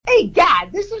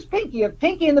Gad, this is Pinky of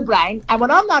Pinky and the Brain, and when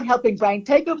I'm not helping Brain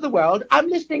take over the world, I'm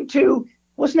listening to,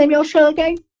 what's the name of your show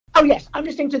again? Oh yes, I'm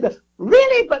listening to the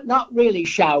Really But Not Really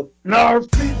show. Nerve.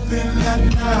 Sleeping at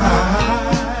night,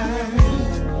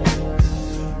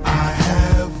 I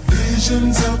have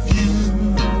visions of you.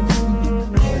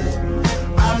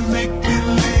 I make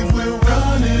believe we're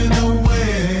running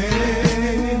away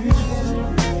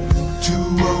to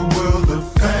a world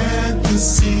of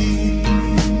fantasy.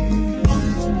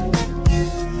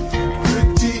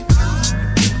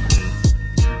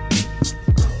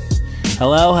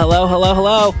 Hello.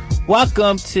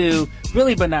 Welcome to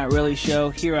Really But Not Really show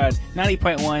here on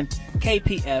 90.1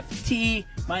 KPFT.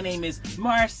 My name is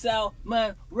Marcel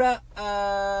Monroe,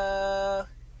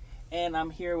 and I'm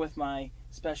here with my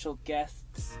special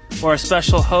guests, or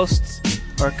special hosts,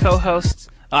 or co-hosts.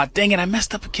 Dang it, I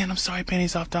messed up again. I'm sorry,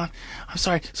 Penny's off, Don. I'm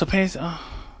sorry. So Penny's...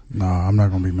 No, I'm not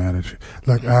going to be mad at you.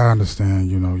 Like, I understand,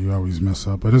 you always mess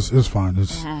up, but it's fine.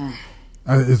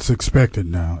 It's expected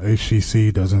now.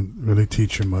 HCC doesn't really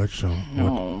teach you much, so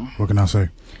what can I say?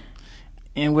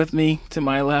 And with me to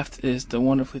my left is the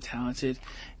wonderfully talented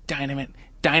Dynamite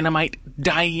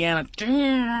Diana.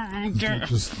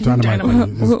 Just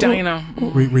Dynamite. Diana.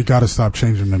 We got to stop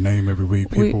changing the name every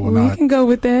week. People will not. We can go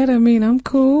with that. I mean, I'm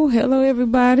cool. Hello,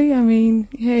 everybody. I mean,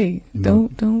 hey,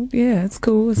 don't. Yeah, it's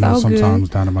cool. It's all good. Sometimes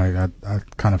Dynamite, I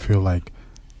kind of feel like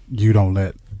you don't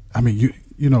let. I mean,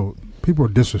 you know. People are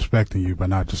disrespecting you by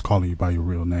not just calling you by your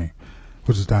real name,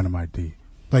 which is Dynamite D.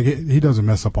 Like, he doesn't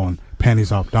mess up on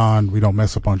Panties Off Don. We don't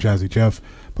mess up on Jazzy Jeff.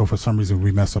 But for some reason,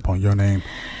 we mess up on your name.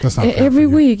 That's not fair every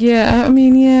week, yeah. I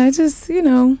mean, yeah, I just,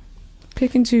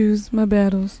 pick and choose my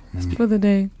battles for the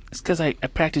day. It's because I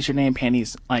practice your name,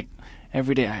 Panties, like,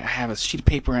 every day. I have a sheet of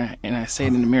paper and I say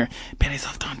it in the mirror. Panties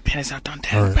Off Don, Panties Off Don,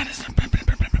 Panties Off Don.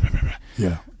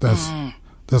 Yeah,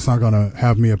 that's not going to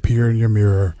have me appear in your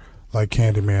mirror like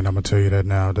Candyman. I'm going to tell you that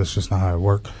now. That's just not how it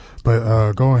works.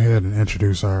 But go ahead and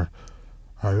introduce our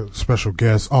special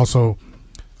guest. Also,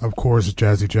 of course,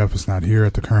 Jazzy Jeff is not here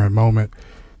at the current moment.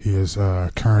 He is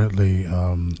currently...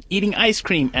 eating ice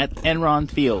cream at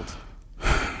Enron Field.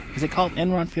 Is it called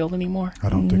Enron Field anymore? I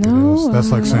don't think it is. That's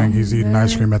like saying he's eating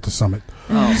ice cream at the Summit.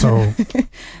 Oh. So,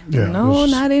 yeah. No,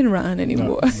 not Enron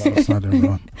anymore. No, it's not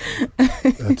Enron.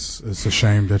 It's a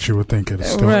shame that you would think it is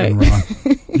still right.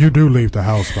 Enron. You do leave the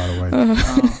house, by the way.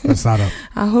 That's not a...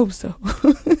 I hope so.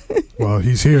 Well,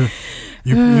 he's here.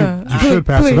 You should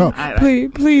pass it up.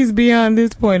 Please, beyond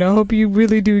this point, I hope you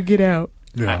really do get out.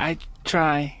 Yeah. I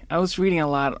try. I was reading a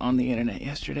lot on the internet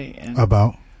yesterday.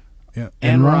 About? Yeah.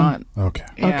 Enron. Okay.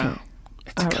 Yeah. Okay.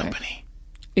 It's a company.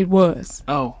 It was.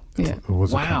 Oh. Yeah. It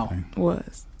was wow. a company. It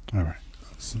was. All right.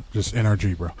 Just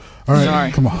NRG, bro. All right.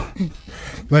 Sorry. Come on.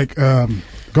 Like,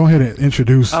 go ahead and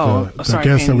introduce the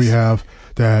guests that we have.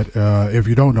 That if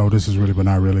you don't know, this is Really But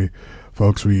Not Really.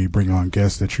 Folks, we bring on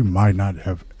guests that you might not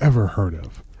have ever heard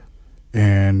of.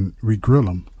 And we grill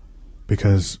them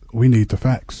because we need the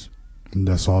facts. And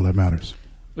that's all that matters.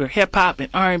 We're hip-hop and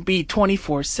R&B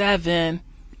 24/7.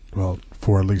 Well,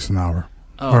 for at least an hour.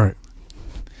 Oh. All right.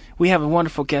 We have a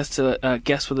wonderful guest with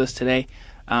us today.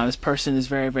 This person is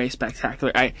very, very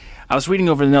spectacular. I was reading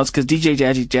over the notes because DJ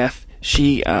Jazzy Jeff,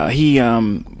 he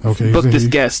booked this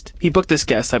guest. He booked this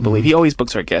guest, I believe. He always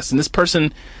books our guests. And this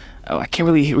person, I can't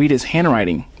really read his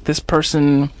handwriting. This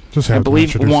person, I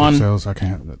believe, won. I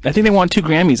can't. I think they won 2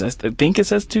 Grammys. I think it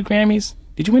says 2 Grammys.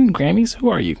 Did you win Grammys? Who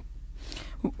are you?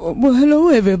 Well, hello,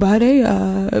 everybody.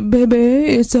 Baby,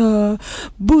 it's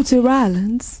Bootsy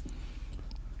Rollins.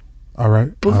 All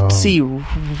right. Bootsy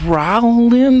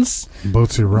Rollins?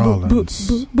 Bootsy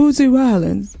Rollins. Bootsy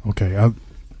Rollins. Okay.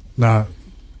 Now,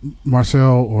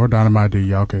 Marcel or Dynamite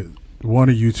D, one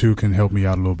of you two can help me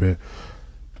out a little bit.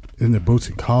 Isn't it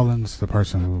Bootsy Collins, the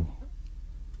person who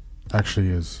actually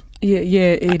is... Yeah,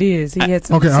 it is. He had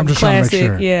some I'm just trying classic. to make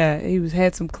sure. Yeah, he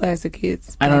had some classic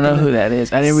hits. I don't know who that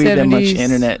is. I didn't read that much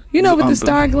internet. You know, with the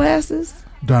star glasses.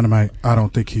 Dynamite. I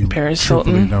don't think he Paris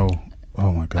truthfully Hilton. know.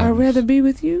 Oh my God. I'd rather be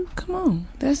with you. Come on,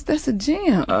 that's a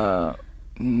jam.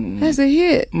 That's a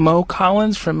hit. Mo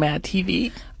Collins from Mad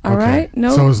TV. All right.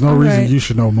 No. So there's no reason right. you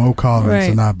should know Mo Collins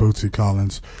and not Bootsy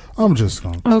Collins. I'm just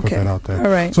gonna put that out there.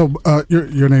 All right. So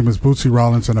your name is Bootsy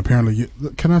Rollins, and apparently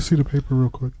can I see the paper real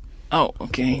quick? Oh,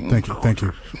 okay. Thank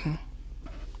you. You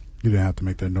didn't have to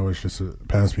make that noise just to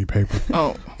pass me paper.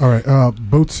 Oh. All right.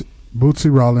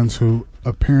 Bootsy Rollins, who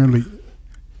apparently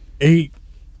ate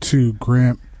 2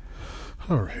 graham.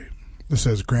 All right. It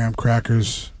says graham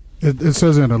crackers. It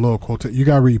says in a little quote. You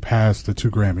got to read past the 2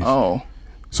 Grammys. Oh.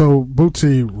 So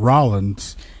Bootsy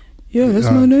Rollins. Yeah, that's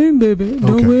my name, baby.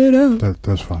 Don't wear it out.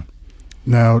 That's fine.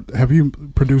 Now, have you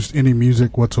produced any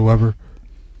music whatsoever?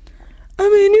 I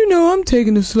mean, I'm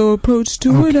taking a slow approach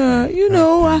to it.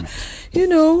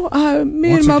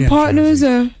 Me and my partners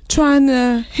are trying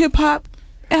a hip hop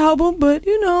album, but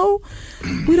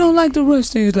we don't like to rush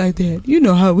things like that. You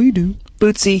know how we do.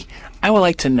 Bootsy, I would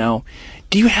like to know,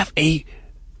 do you have a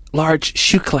large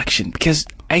shoe collection? Because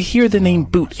I hear the name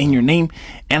Boot in your name,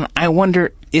 and I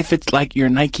wonder if it's like your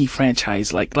Nike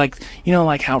franchise, like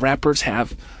how rappers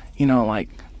have, like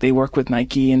they work with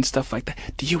Nike and stuff like that.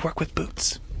 Do you work with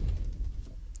Boots?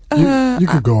 You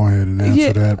could go ahead and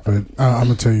answer that, but I'm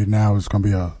gonna tell you now it's gonna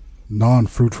be a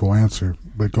non-fruitful answer.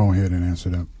 But go ahead and answer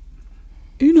that.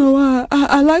 I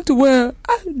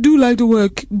do like to wear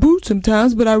boots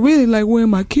sometimes, but I really like wearing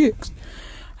my kicks.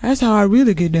 That's how I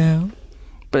really get down.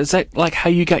 But is that like how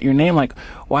you got your name? Like,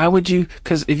 why would you?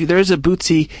 Because if there's a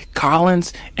Bootsy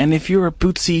Collins, and if you're a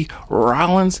Bootsy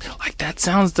Rollins, like that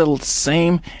sounds the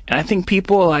same. And I think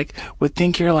people would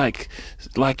think you're like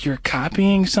you're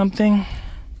copying something.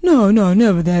 No,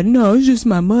 never that. No, it's just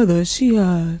my mother. She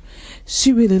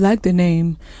really liked the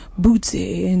name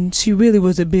Bootsy, and she really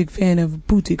was a big fan of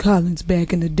Bootsy Collins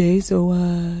back in the day. So,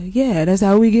 that's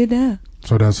how we get down.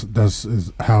 So that's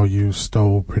is how you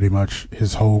stole pretty much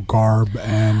his whole garb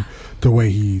and the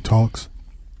way he talks?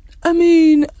 I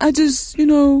mean, I just,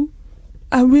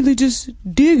 I really just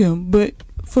dig him. But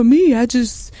for me,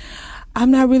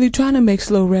 I'm not really trying to make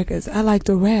slow records. I like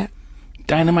to rap.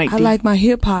 Dynamite. I like my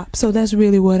hip hop, so that's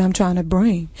really what I'm trying to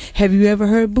bring. Have you ever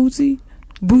heard Bootsy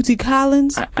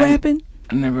Collins rapping?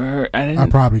 I never heard. I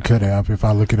probably could have if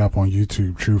I look it up on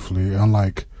YouTube. Truthfully,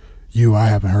 unlike you, I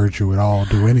haven't heard you at all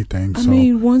do anything. I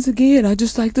mean, once again, I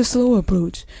just like the slow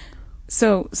approach.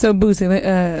 So Bootsy,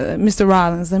 Mr.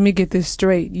 Rollins, let me get this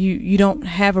straight. You don't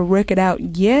have a record out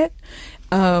yet.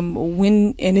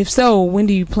 When, and if so, when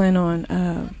do you plan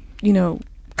on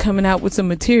coming out with some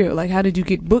material? Like, how did you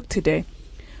get booked today?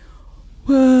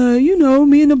 Well,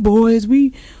 me and the boys,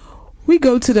 we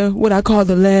go to what I call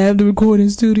the lab, the recording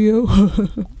studio.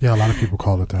 Yeah, a lot of people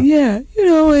call it that. Yeah,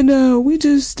 and we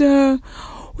just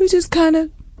kind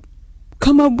of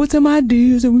come up with some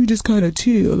ideas, and we just kind of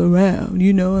chill around,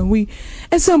 and we,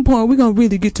 at some point, we're going to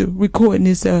really get to recording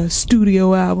this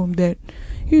studio album that,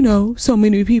 so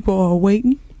many people are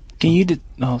waiting. Can you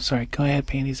sorry, go ahead,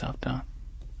 panties off, Don.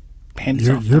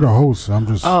 You're the host. I'm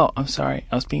just. Oh, I'm sorry.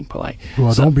 I was being polite.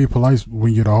 Well, don't be polite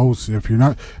when you're the host. If you're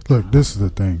not, look, this is the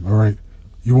thing. All right,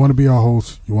 you want to be our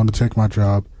host. You want to take my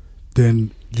job.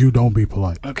 Then you don't be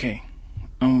polite. Okay,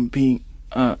 I'm being.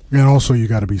 And also, you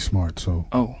got to be smart. So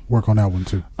work on that one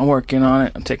too. I'm working on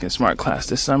it. I'm taking a smart class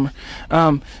this summer.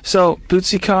 So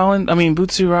Bootsy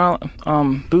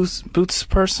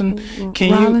person.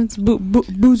 Can Rollins,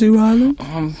 Bootsy Rollins.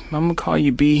 I'm gonna call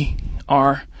you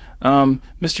BR.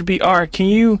 Mr. BR, can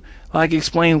you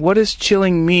explain what does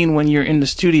chilling mean when you're in the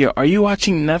studio? Are you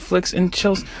watching Netflix and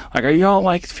chills? Like, are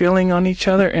y'all feeling on each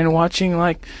other and watching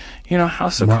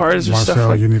House of Cards or stuff?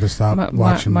 Marcel, you need to stop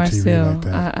watching TV like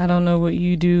that. I don't know what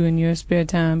you do in your spare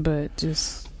time, but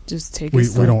just take it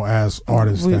slow. We don't ask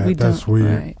artists that. That's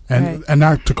weird. Right, and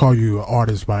not to call you an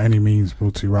artist by any means,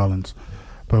 Bootsy Rollins.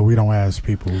 But we don't ask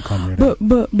people who come here.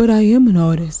 But I am an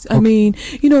artist. Okay. I mean,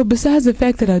 besides the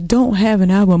fact that I don't have an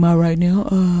album out right now,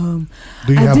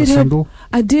 do you have a single?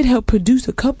 I did help produce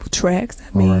a couple tracks.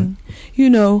 I mean,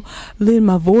 lend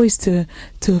my voice to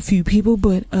a few people.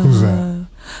 But who's that?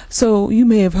 So you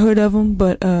may have heard of them,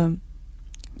 but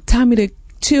Tommy the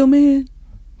Chill Man.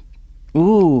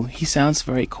 Ooh, he sounds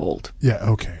very cold. Yeah.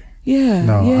 Okay. Yeah.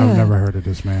 No, yeah. I've never heard of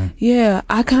this man. Yeah,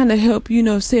 I kind of helped,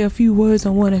 say a few words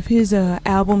on one of his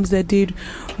albums that did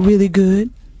really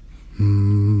good.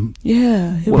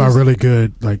 Yeah. By really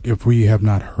good, like if we have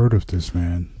not heard of this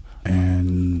man,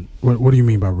 and what do you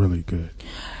mean by really good?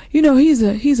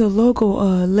 He's a local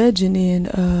legend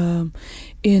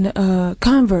in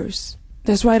Converse.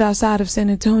 That's right outside of San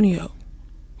Antonio.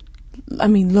 I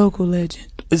mean, local legend.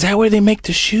 Is that where they make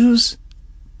the shoes?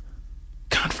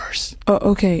 Converse. Oh,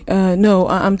 okay. No,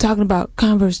 I'm talking about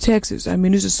Converse, Texas. I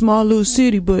mean, it's a small little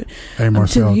city, but hey,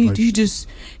 Marcel, I'm telling you,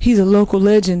 he's a local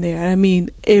legend there. I mean,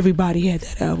 everybody had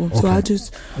that album, so I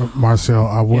just. Marcel,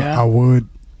 I would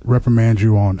reprimand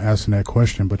you on asking that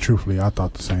question, but truthfully, I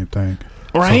thought the same thing.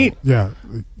 Right? So, yeah,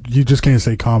 you just can't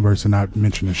say Converse and not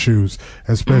mention the shoes,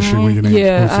 especially when your name is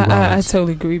Bootsy Rollins. I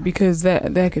totally agree, because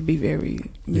that could be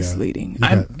very misleading.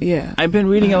 I've been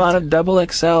reading a lot of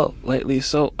XXL lately,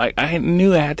 so I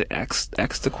knew I had to ask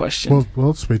the question.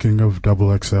 Well, speaking of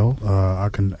XXL, I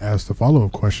can ask the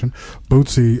follow-up question.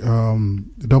 Bootsy,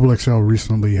 XXL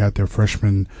recently had their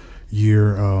freshman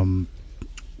year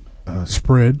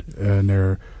spread and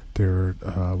their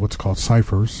what's called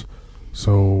ciphers.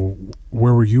 So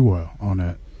where were you on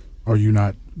that? Are you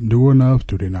not new enough?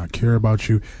 Do they not care about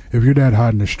you? If you're that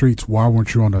hot in the streets, why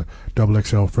weren't you on the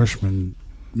XXL Freshman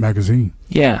magazine?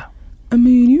 Yeah. I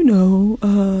mean, you know,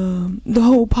 the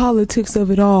whole politics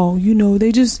of it all, you know,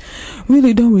 they just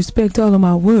really don't respect all of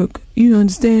my work. You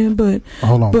understand? But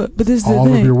hold on. But this is all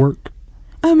the thing. Of your work?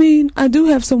 I mean, I do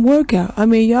have some work out. I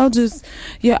mean, y'all just,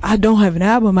 I don't have an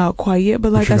album out quite yet,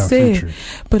 but like I said, featured.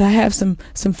 But I have some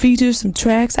features, some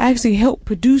tracks. I actually helped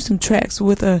produce some tracks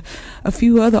with a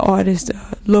few other artists,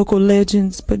 local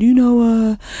legends. But you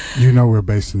know, we're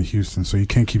based in Houston, so you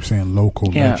can't keep saying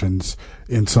local legends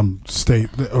in some state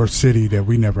or city that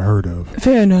we never heard of.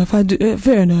 Fair enough.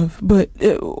 Fair enough. But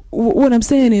what I'm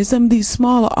saying is, some of these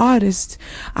smaller artists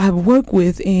I've worked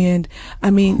with, and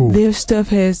I mean, their stuff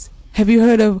has. Have you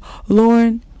heard of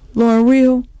Lauren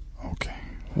Real? Okay.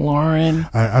 Lauren.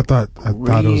 I thought it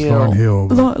was Lauren Hill.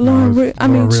 Lauren Real. I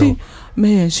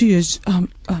mean, she is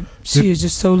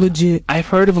just so legit. I've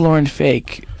heard of Lauren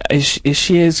Fake. Is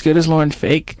she as good as Lauren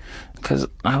Fake? Because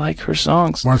I like her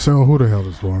songs. Marcel, who the hell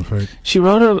is Lauren Fake? She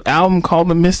wrote an album called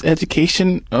The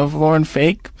Miseducation of Lauren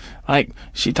Fake. Like,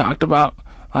 she talked about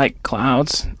like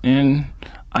clouds and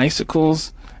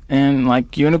icicles and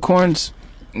like unicorns.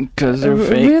 Because they're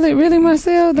fake. Really,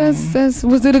 Marcel? That's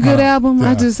was it a good album?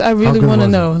 Yeah. I really want to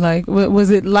know. Like, was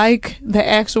it like the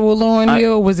actual Lauren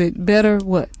Hill? Was it better?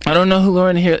 What? I don't know who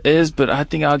Lauren Hill is, but I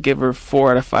think I'll give her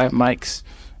 4 out of 5 mics.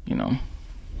 You know.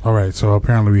 All right. So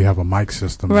apparently we have a mic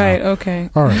system. Right. Now. Okay.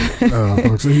 All right.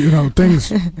 Folks, you know, things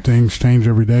change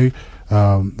every day.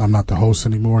 I'm not the host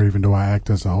anymore, even though I act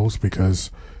as the host,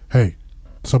 because hey,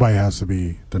 somebody has to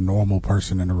be the normal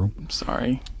person in the room. I'm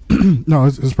sorry. No,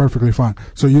 it's perfectly fine.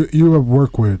 So you have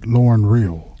worked with Lauren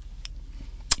Real.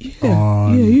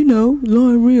 Yeah, you know,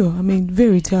 Lauren Real. I mean,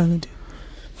 very talented.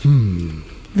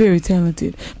 Very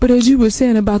talented. But as you were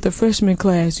saying about the freshman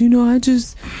class, you know,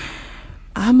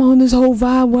 I'm on this whole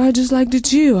vibe where I just like to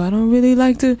chill. I don't really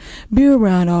like to be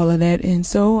around all of that, and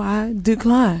so I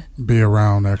decline. Be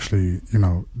around actually, you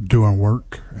know, doing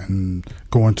work and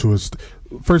going to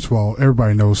first of all,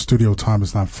 everybody knows studio time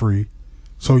is not free.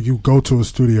 So you go to a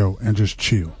studio and just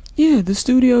chill. Yeah, the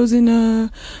studio's in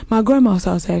my grandma's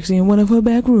house, actually, in one of her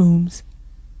back rooms.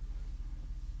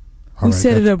 We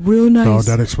set it up real nice. No,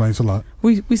 that explains a lot.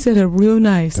 We set it up real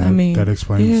nice. That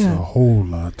explains a whole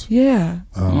lot. Yeah.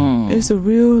 It's a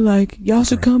real, like, y'all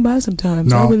should come by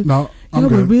sometimes. No, y'all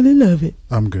would really love it.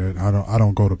 I'm good. I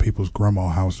don't go to people's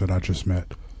grandma's house that I just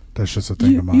met. That's just a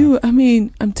thing of mine. I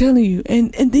mean, I'm telling you.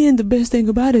 And then the best thing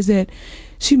about it is that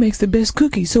she makes the best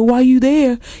cookies. So while you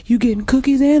there, you getting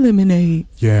cookies and lemonade.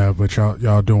 Yeah, but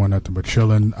y'all doing nothing but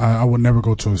chilling. I would never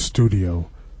go to a studio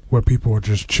where people are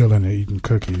just chilling and eating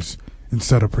cookies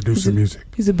instead of producing music.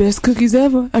 He's the best cookies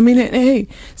ever. I mean, hey,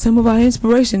 some of our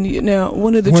inspiration. Now,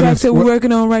 one of the tracks that we're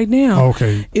working on right now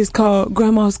is called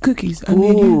Grandma's Cookies. I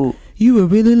mean, you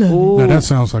would really love it. Now, that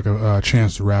sounds like a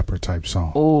Chance the Rapper type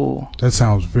song. Oh, that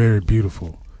sounds very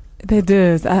beautiful. That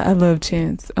does. I love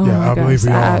Chance. Oh yeah, my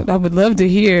gosh. I would love to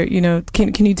hear, you know,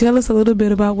 can you tell us a little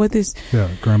bit about what this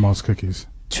Grandma's Cookies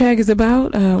track is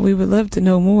about? We would love to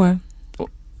know more.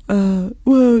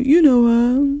 Well, you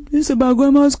know, it's about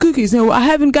Grandma's cookies. Now, I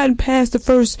haven't gotten past the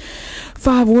first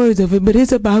 5 words of it, but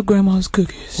it's about Grandma's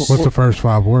cookies. What's the first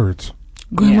 5 words?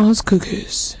 Grandma's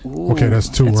cookies. Ooh, okay, that's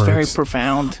 2 words. That's very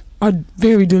profound. Are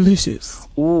very delicious.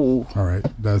 Ooh. All right,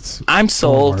 that's. I'm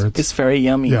sold. It's very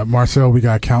yummy. Yeah, Marcel, we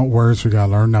got to count words. We got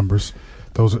to learn numbers.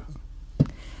 Those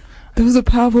are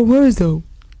powerful words, though.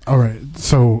 All right,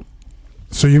 so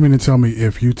you mean to tell me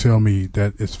if you tell me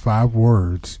that it's 5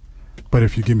 words, but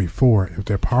if you give me 4, if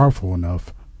they're powerful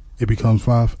enough, it becomes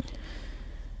 5?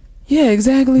 Yeah,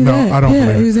 exactly. No, that. I don't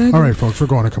believe. Exactly. All right, folks, we're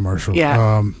going to commercial.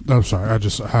 Yeah. I'm sorry.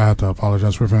 I have to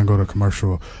apologize. We're going to go to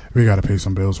commercial. We got to pay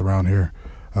some bills around here.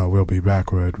 We'll be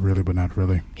back with Really But Not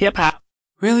Really. Hip hop.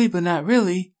 Really But Not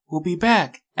Really will be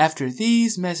back after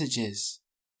these messages.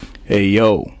 Hey,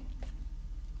 yo,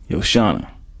 Shauna,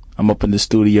 I'm up in the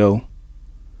studio,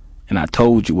 and I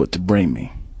told you what to bring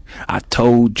me. I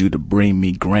told you to bring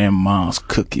me Grandma's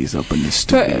cookies up in the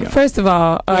studio. First of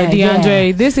all,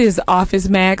 DeAndre, this is Office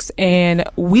Max, and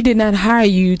we did not hire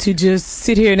you to just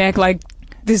sit here and act like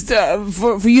this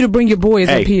for you to bring your boys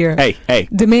up here. Hey,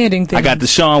 demanding things. I got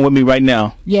Deshaun with me right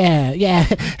now. Yeah.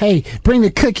 Hey, bring the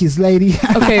cookies, lady.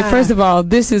 Okay, first of all,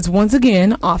 this is once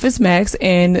again Office Max,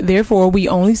 and therefore we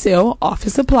only sell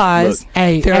office supplies.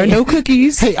 Look, there are no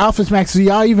cookies. Hey, Office Max, do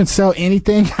y'all even sell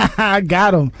anything? I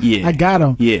got them. Yeah, I got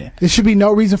them. Yeah. There should be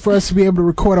no reason for us to be able to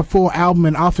record a full album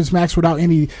in Office Max without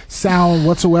any sound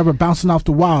whatsoever bouncing off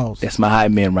the walls. That's my high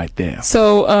man right there.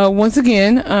 So once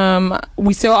again,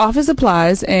 we sell office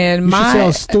supplies, and you should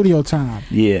sell studio time.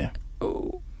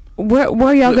 Well,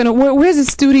 Where y'all gonna? Where's the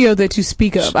studio that you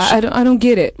speak of? I don't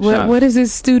get it. What is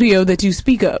this studio that you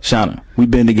speak of? Shauna,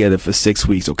 we've been together for 6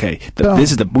 weeks. Okay,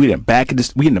 this is we in the back of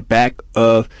this. We in the back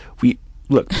of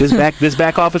look this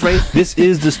back office right. This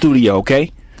is the studio.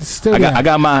 Okay, I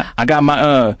got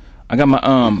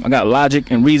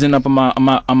Logic and Reason up on my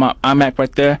iMac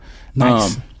right there.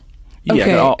 Nice.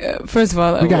 Okay, first of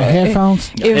all, we got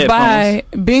headphones. If by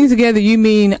being together you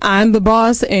mean I'm the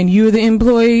boss and you're the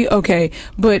employee, okay.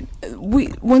 But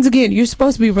once again, you're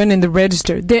supposed to be running the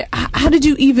register. How did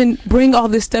you even bring all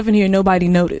this stuff in here and nobody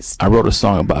noticed? I wrote a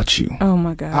song about you. Oh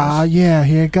my gosh. Yeah,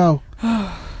 here it go.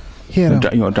 Hit him.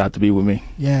 You want to drop the beat with me?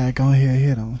 Yeah, go ahead,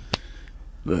 hit him.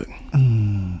 Look.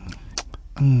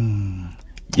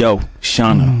 Yo,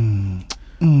 Shauna.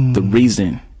 The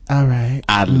reason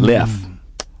I left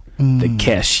the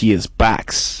cashier's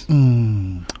box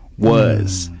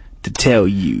was to tell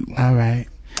you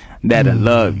that I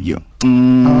love you.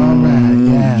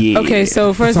 Yeah. Okay,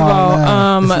 so first of all,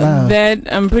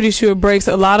 that I'm pretty sure breaks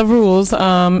a lot of rules,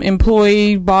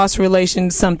 employee boss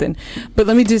relations, something. But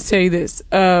let me just tell you this.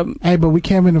 Hey, but we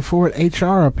can't even afford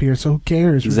HR up here, so who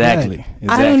cares? Exactly.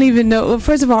 I don't even know.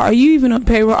 First of all, are you even on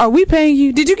payroll? Are we paying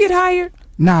you? Did you get hired?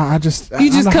 Nah, you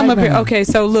just come up here. Okay,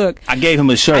 so look. I gave him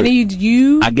a shirt. I need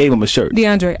you. I gave him a shirt.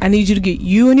 DeAndre, I need you to get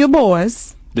you and your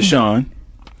boys. Deshaun.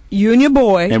 You and your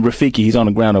boy. And Rafiki, he's on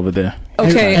the ground over there.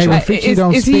 Okay,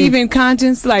 is he even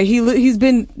conscious? Like he's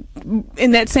been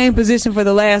in that same position for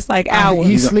the last hour.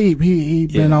 He sleep. He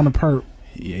been on the perp.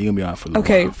 Yeah, he gonna be on for a little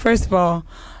while. First of all,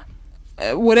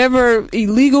 whatever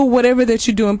illegal, whatever that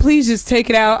you're doing, please just take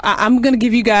it out. I'm gonna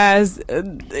give you guys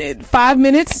 5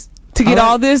 minutes to get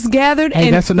all this gathered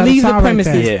and leave the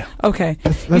premises. Right yeah. Okay.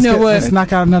 Let's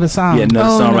knock out another song. Yeah,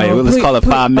 another song right here. Let's call it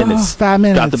 5 minutes. 5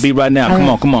 minutes. Drop the beat right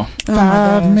now. Come on.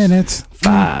 5 minutes.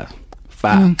 5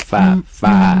 minutes.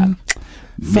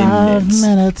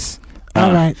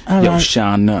 All right. Yo,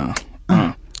 Shauna.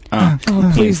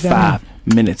 In 5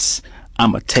 minutes,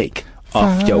 I'ma take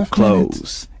off your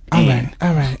clothes. All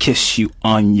right. Kiss you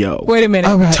on your Wait a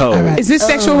minute. toe. Is this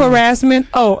sexual harassment?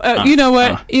 You know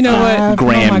what? Grammy.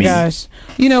 Oh my gosh.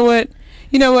 You know what?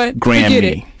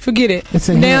 Grammy. Forget it.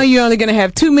 Now you're only gonna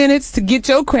have 2 minutes to get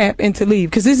your crap and to leave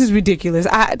because this is ridiculous.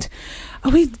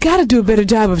 We got to do a better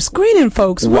job of screening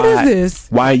folks. What is this?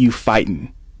 Why are you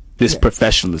fighting this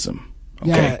professionalism? Okay.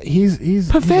 Yeah, he's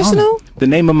professional. The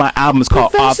name of my album is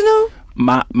called Professional.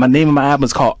 My name of my album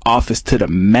is called Office to the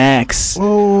Max.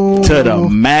 Oh, to the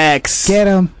max. Get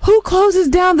him. Who closes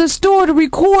down the store to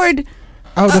record?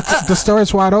 The store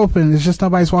is wide open. It's just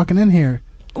nobody's walking in here.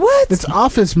 What? It's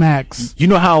Office Max. You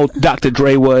know how Dr.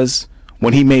 Dre was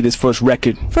when he made his first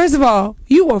record? First of all,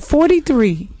 you are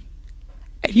 43.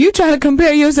 You trying to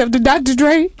compare yourself to Dr.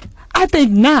 Dre? I think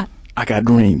not. I got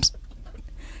dreams.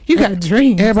 You got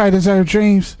dreams. Everybody deserves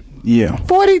dreams. Yeah.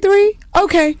 43?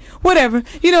 Okay, whatever.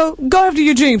 Go after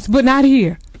your dreams, but not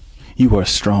here. You are a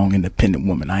strong, independent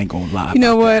woman. I ain't gonna lie. You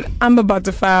know what? I'm about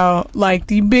to file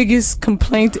the biggest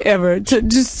complaint ever,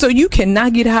 just so you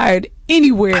cannot get hired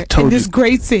anywhere in this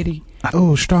great city.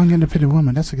 Strong, independent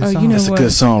woman. That's a good song. That's a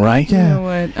good song, right? Yeah. You know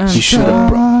what? You should have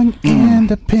strong,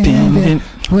 independent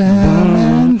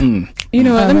woman. You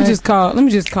know what? Let me just call.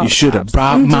 You should have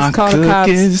brought my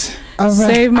cookies.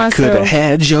 Save myself. Could have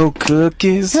had your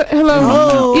cookies.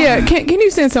 Hello. Yeah. Can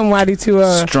you send somebody to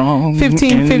Strong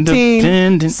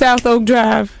 1515 South Oak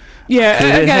Drive? Yeah.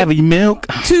 Could I got have your milk.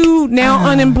 2 now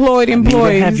unemployed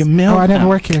employees. Have your milk. I didn't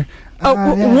work here.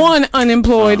 One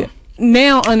unemployed.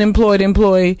 Now unemployed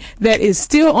employee that is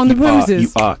still on the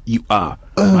premises. You are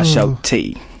my shout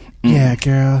tee. Yeah,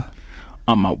 girl.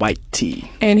 On my white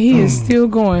tee. And he is still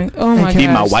going. Oh my god. Be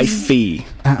my wifey.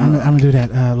 I'm gonna do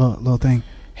that little thing.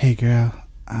 Hey girl,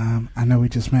 I know we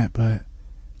just met, but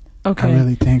I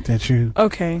really think that you are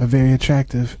very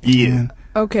attractive. Yeah.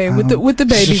 Okay, with the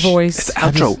baby voice. It's the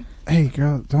outro. Hey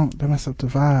girl, don't mess up the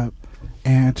vibe.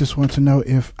 And I just want to know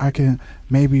if I can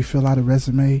maybe fill out a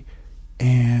resume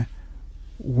and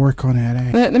work on that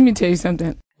act. Let me tell you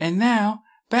something. And now,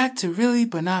 back to Really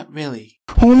But Not Really.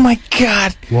 Oh my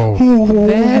god. Whoa.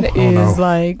 That is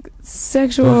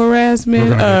sexual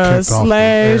harassment /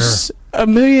 a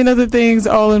million other things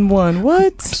all in one.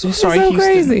 What? I'm so sorry, so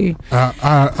crazy.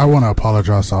 I want to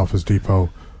apologize to Office Depot.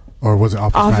 Or was it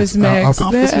Office Max?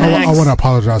 Office Max. I want to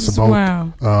apologize to both.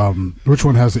 Wow. Which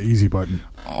one has the easy button?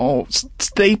 Oh,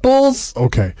 Staples.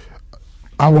 Okay.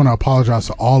 I want to apologize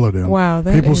to all of them. Wow.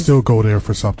 People still go there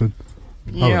for something.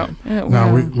 Yeah. Okay.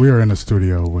 Now we are in the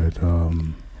studio with.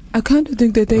 I kind of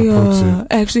think that they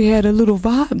actually had a little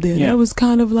vibe there. Yeah. That was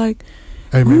kind of like.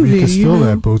 Hey, maybe you could steal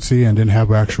that, Bootsy, and then have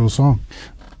an actual song.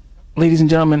 ladies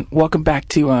and gentlemen, welcome back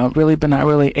to Really But Not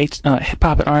Really, hip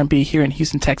hop and R&B here in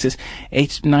Houston, Texas,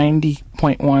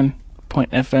 H90.1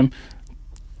 FM.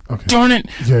 Okay. Darn it!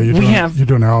 Yeah, you're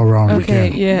doing it all wrong. Okay,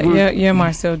 yeah,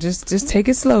 Marcel. Just take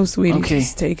it slow, sweetie. Okay.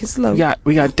 Just take it slow.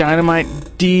 We got Dynamite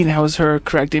D, that was her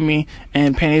correcting me,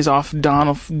 and Panties Off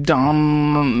Donald.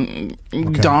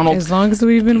 As long as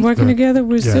we've been working together,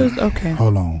 we're still okay.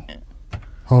 Hold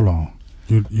on.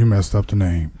 You messed up the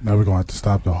name. Now we're gonna have to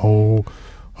stop the whole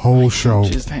show.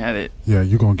 Just had it. Yeah,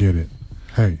 you're gonna get it.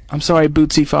 Hey. I'm sorry,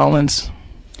 Bootsy Follins.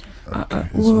 Okay,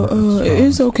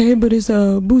 it's okay, but it's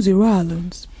Bootsy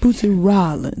Rollins. Bootsy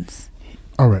Rollins.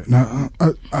 All right, now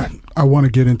I want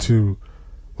to get into.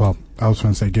 Well, I was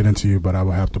going to say get into you, but I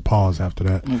will have to pause after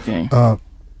that. Okay.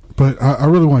 But I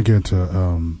really want to get into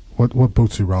what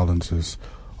Bootsy Rollins is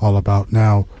all about.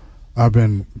 Now, I've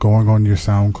been going on your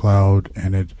SoundCloud,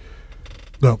 and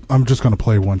I'm just going to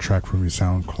play one track from your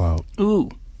SoundCloud. Ooh.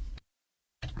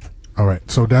 All right,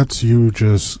 so that's you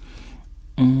just.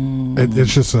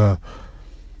 It's just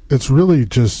it's really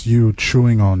just you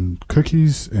chewing on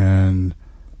cookies and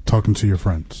talking to your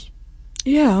friends.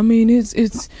 Yeah, I mean it's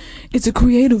a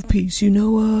creative piece, you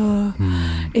know.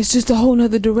 It's just a whole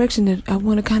nother direction that I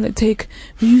want to kind of take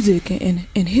music and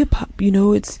hip hop. You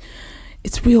know, it's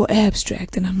real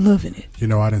abstract, and I'm loving it. You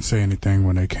know, I didn't say anything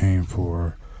when they came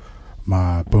for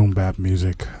my boom bap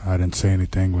music. I didn't say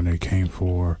anything when they came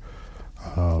for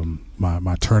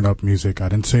my turn up music. I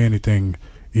didn't say anything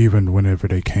even whenever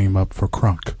they came up for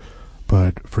crunk.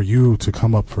 But for you to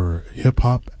come up for hip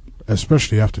hop,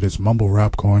 especially after this mumble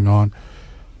rap going on,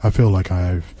 I feel like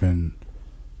I've been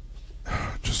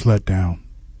just let down.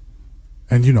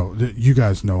 And you know, you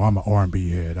guys know I'm an R&B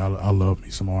head. I love me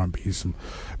some R&B, some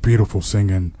beautiful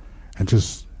singing, and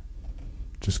just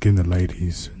getting the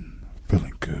ladies and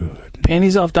feeling good.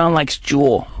 Panties Off Don likes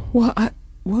Jewel. What?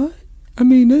 I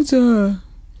mean, that's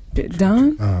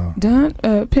Don,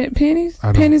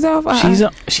 panties off.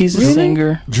 She's a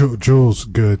singer. Jewel's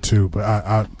good too, but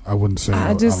I wouldn't say.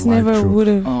 I just never would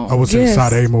have. I would say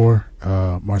Sade more.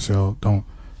 Marcel, don't.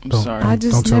 Sorry. I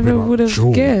just never would have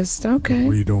guessed. Okay.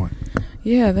 What are you doing?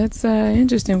 Yeah, that's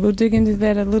interesting. We'll dig into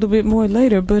that a little bit more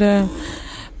later. But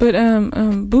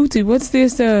Bootsy, what's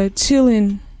this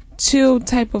chill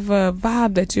type of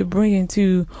vibe that you're bringing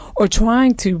to, or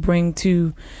trying to bring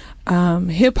to?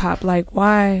 Hip hop, like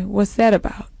what's that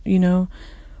about, you know?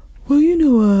 Well, you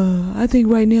know, I think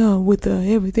right now with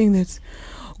everything that's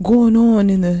going on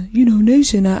in the, you know,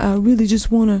 nation, I really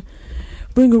just want to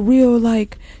bring a real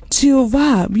like chill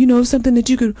vibe, you know, something that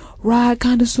you could ride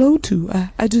kind of slow to.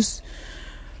 I just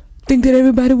think that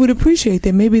everybody would appreciate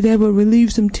that. Maybe that would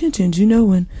relieve some tensions, you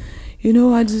know. And you know,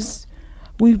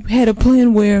 we had a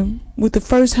plan where with the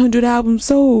first 100 albums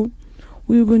sold,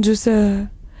 we were going to just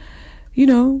you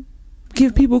know,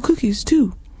 give people cookies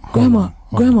too.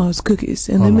 Grandma's cookies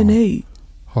and lemonade.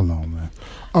 Hold on, man.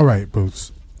 All right,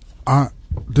 Boots.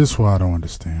 This is what I don't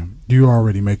understand. You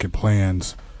already making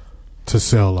plans to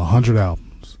sell 100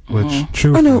 albums, which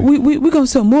truthfully, I know we're gonna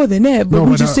sell more than that, but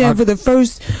we're just saying for the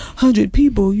first 100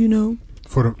 people, you know.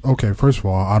 First of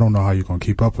all, I don't know how you're gonna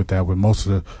keep up with that. With most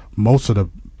of the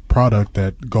product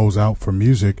that goes out for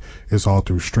music is all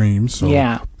through streams. So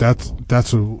yeah, that's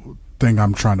a thing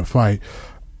I'm trying to fight.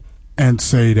 And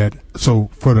say that, so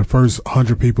for the first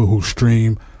 100 people who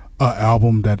stream an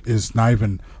album that is not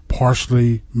even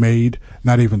partially made,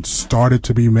 not even started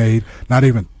to be made, not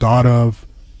even thought of,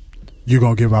 you're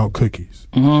going to give out cookies.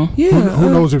 Mm-hmm. Yeah. Who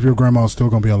knows if your grandma's still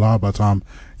going to be alive by the time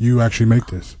you actually make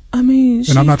this? I mean,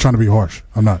 and I'm not trying to be harsh.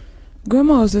 I'm not.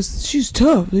 She's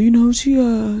tough, you know.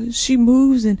 She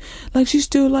moves and like she's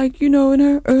still like, you know, in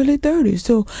her early 30s.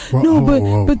 So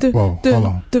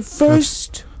the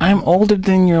first. I'm older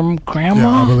than your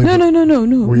grandma. Yeah, no.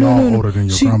 We all older than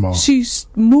your grandma. She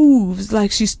moves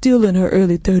like she's still in her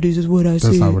early 30s. Is what I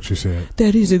said. That's not what you said.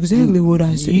 That is exactly what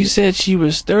I said. You said she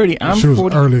was 30. She was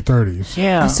 40. Early 30s.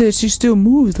 Yeah. I said she still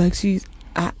moves like she's.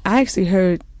 I actually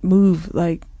heard move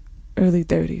like early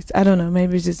 30s. I don't know.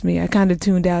 Maybe it's just me. I kind of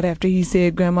tuned out after he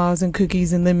said grandmas and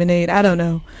cookies and lemonade. I don't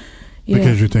know. Yeah.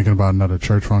 Because you're thinking about another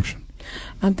church function?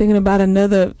 I'm thinking about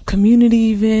another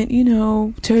community event, you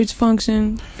know, church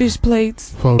function, fish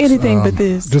plates, folks, anything but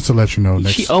this. Just to let you know,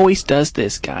 she always does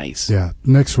this, guys. Yeah.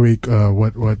 Next week,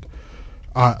 what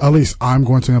at least I'm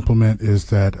going to implement is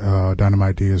that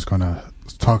Dynamite D is going to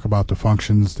talk about the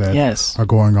functions that are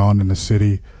going on in the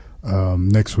city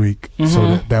next week,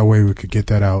 so that way we could get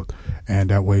that out,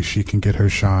 and that way she can get her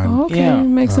shine. Okay,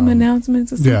 make some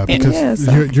announcements or something. Yeah,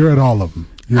 because you're at all of them.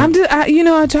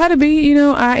 I try to be, you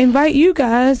know, I invite you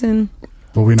guys, and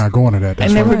But we're not going to that.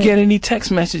 That's I never get any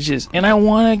text messages, and I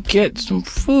want to get some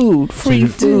food, free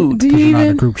food. Because you're not in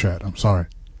the group chat. I'm sorry.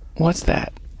 What's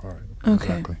that? All right.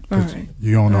 Okay. Exactly. All right.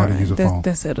 You don't know how to use a phone.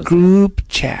 That settles group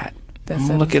chat. I'm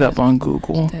gonna look it up on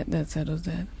Google. That settles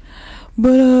that.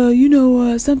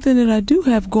 But something that I do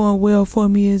have going well for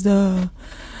me is a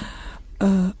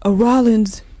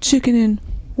Rollins chicken and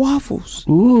waffles.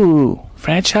 Ooh,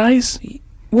 franchise?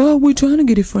 Well, we're trying to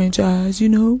get it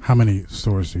franchised, How many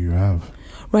stores do you have?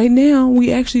 Right now,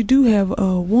 we actually do have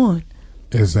one.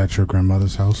 Is that your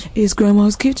grandmother's house? It's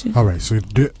Grandma's kitchen. All right, so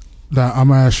now I'm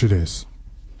going to ask you this.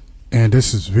 And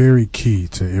this is very key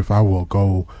to if I will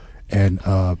go and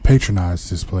patronize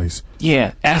this place.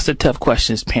 Yeah, ask the tough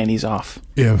questions, panties off.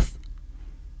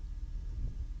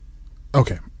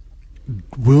 Okay.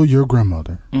 Will your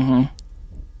grandmother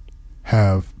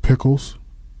have pickles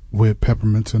with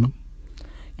peppermints in them?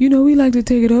 We like to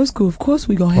take it old school. Of course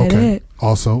we gonna have that.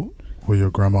 Also, will your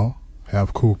grandma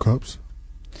have cool cups?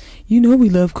 We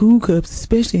love cool cups,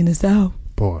 especially in the South.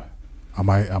 Boy, I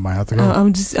might have to go.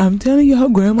 I'm telling you, her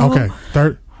grandma. Okay,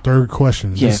 third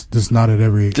question. Yeah. This not at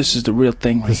every. This is the real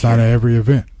thing. It's not at every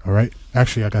event. All right.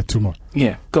 Actually, I got two more.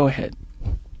 Yeah, go ahead.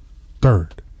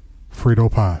 Third,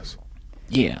 Frito pies.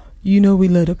 Yeah. We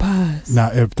love the pies.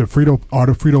 Now, if the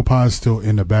Frito pies still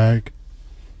in the bag?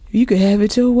 You could have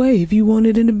it your way. If you want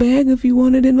it in the bag, if you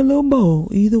want it in a little bowl.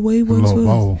 Either way works for us.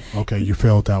 Bowl. Okay, you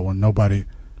failed that one. Nobody.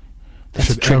 That's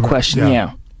a trick question,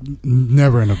 yeah.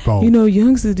 Never in a bowl.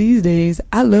 Youngsters these days,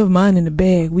 I love mine in the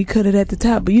bag. We cut it at the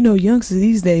top. But youngsters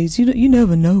these days, you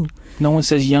never know. No one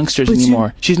says youngsters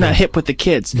anymore. She's not hip with the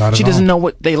kids. She doesn't know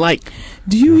what they like.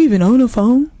 Do you even own a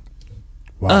phone?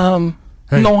 Wow.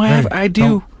 I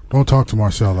do. Don't talk to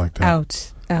Marcel like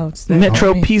that. Ouch.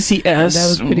 Metro PCS. That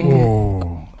was pretty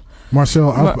good.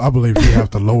 Marcel, I believe you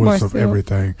have the lowest of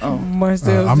everything.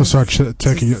 Marcel, I'm gonna start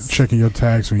checking your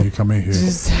tags when you come in here.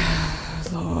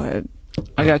 Lord,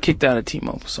 I got kicked out of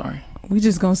T-Mobile. Sorry. We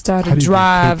just gonna start a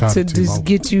drive to just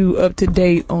get you up to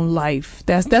date on life.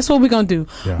 That's what we're gonna do.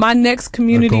 Yeah. My next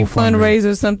community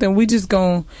fundraiser or something. We just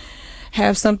gonna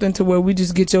have something to where we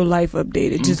just get your life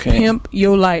updated. Just pimp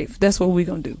your life. That's what we're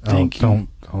gonna do. Thank you.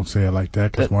 Don't say it like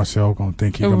that, because Marcel gonna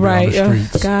think you're gonna be on the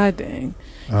streets. God dang.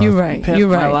 You're right. Pimp You're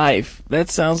right. My life. That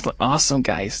sounds awesome,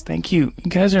 guys. Thank you. You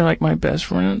guys are like my best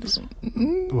friends.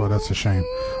 Well, that's a shame.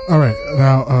 All right,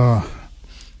 now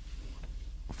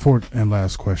fourth and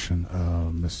last question,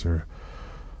 Mr.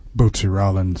 Bootsy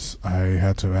Rollins. I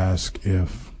had to ask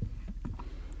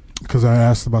because I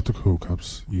asked about the cool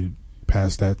cups. You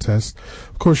passed that test.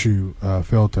 Of course, you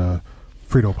failed the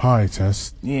Frito pie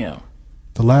test. Yeah.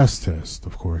 The last test,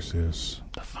 of course, is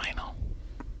the final.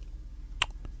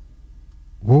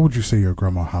 What would you say your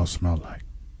grandma's house smelled like?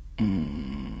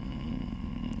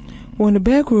 Well, in the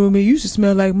back room, it used to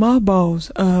smell like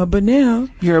mothballs. But now...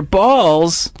 Your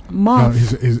balls?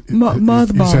 Mothballs. He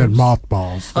said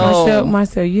mothballs.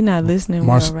 Marcel, you're not listening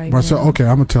well right Marcel, now. okay,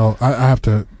 I'm going to tell... I have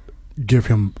to give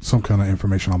him some kind of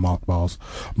information on mothballs.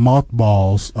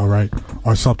 Mothballs, all right,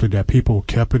 are something that people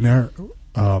kept in their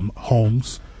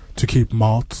homes to keep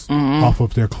moths off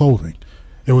of their clothing.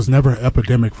 It was never an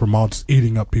epidemic for moths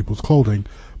eating up people's clothing,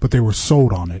 but they were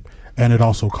sold on it, and it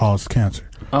also caused cancer.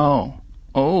 Oh.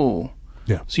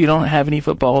 Yeah. So you don't have any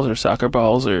footballs or soccer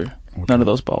balls or none of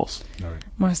those balls? All right.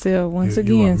 Marcel, once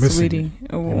again, sweetie.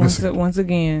 Once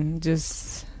again,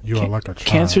 just... You are like a child.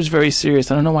 Cancer's very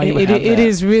serious. I don't know why you would have that. It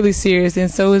is really serious, and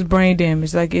so is brain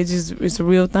damage. Like, it's a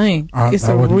real thing. It's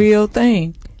a real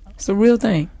thing. It's a real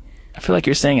thing. I feel like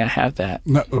you're saying I have that.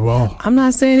 No, well, I'm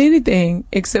not saying anything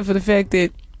except for the fact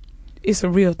that it's a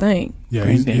real thing. Yeah,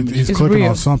 he's clicking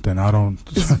real. On something. I don't,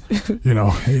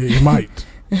 he might.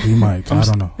 He might. I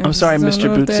don't know. I'm sorry,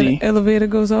 Mr. Bootsy. That elevator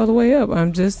goes all the way up.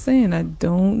 I'm just saying, I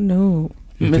don't know.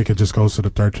 You think it just goes to the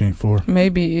 13th floor?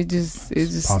 Maybe it just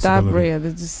stopped there.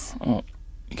 You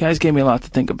guys gave me a lot to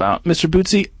think about. Mr.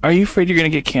 Bootsy, are you afraid you're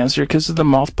going to get cancer because of the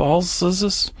mothballs? Is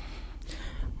this?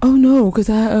 Oh no, because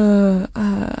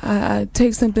I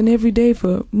take something every day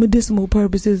for medicinal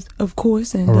purposes, of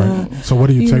course. And all right. So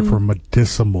what do you take for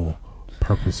medicinal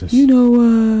purposes?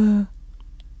 I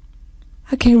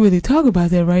can't really talk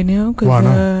about that right now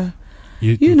because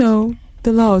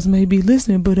the laws may be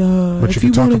listening. But you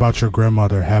can talk about your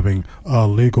grandmother having a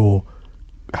legal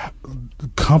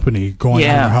company going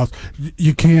on your house.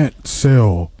 You can't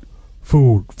sell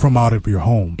food from out of your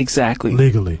home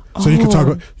legally. So you can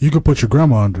talk. You could put your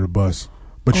grandma under the bus,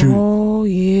 but you. Oh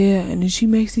yeah, and then she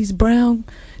makes these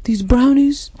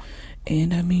brownies,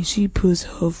 and I mean she puts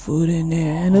her food in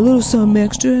there and a little something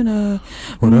extra. And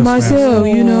Marcel,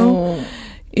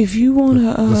 if you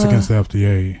wanna, that's against the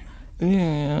FDA.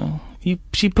 Yeah.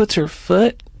 She puts her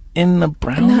foot in the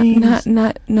brownies.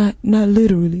 Not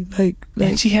literally. Like,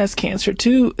 and she has cancer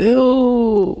too.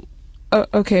 Ew.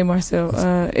 Okay, Marcel.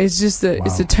 It's just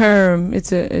it's a term.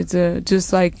 It's a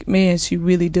just like, man, she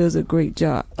really does a great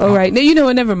job. All right, now you know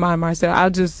what? Never mind, Marcel.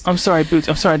 I'm sorry, Boots.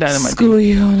 I'm sorry, Dynamite. School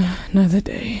you on another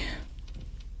day.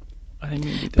 I didn't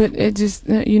mean to do but it just,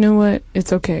 you know what?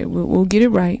 It's okay. We'll get it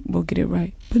right. We'll get it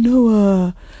right. But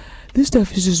no, this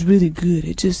stuff is just really good.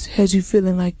 It just has you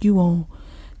feeling like you on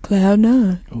cloud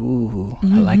 9. Ooh,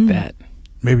 I like that.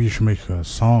 Maybe you should make a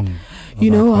song.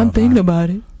 You know, I'm thinking about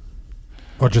it.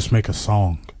 Or just make a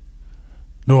song.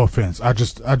 No offense. I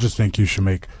just think you should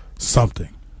make something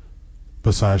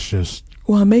besides just.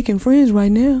 Well, I'm making friends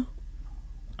right now.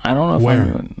 I don't know if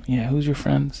Where? Who's your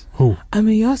friends? Who? I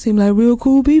mean, y'all seem like real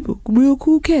cool people, real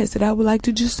cool cats that I would like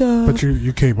to just. But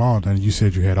you came on and you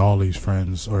said you had all these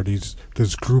friends or this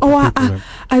group of people.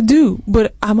 I do,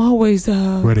 but I'm always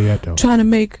where they at though? Trying to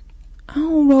make. I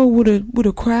don't roll with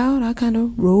a crowd. I kind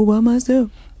of roll by myself.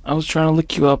 I was trying to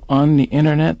look you up on the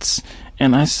internets,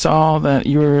 and I saw that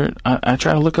you were. I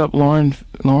tried to look up Lauren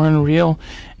Real,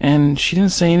 and she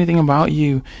didn't say anything about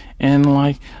you. And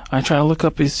like, I try to look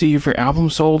up to see if your album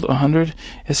sold 100.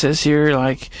 It says here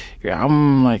like your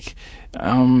album like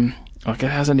it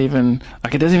hasn't even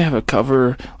it doesn't even have a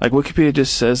cover. Like Wikipedia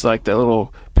just says like that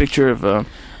little picture of a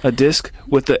disc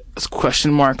with the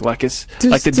question mark, like it's just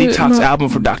like the Detox album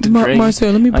for Dr. Dre.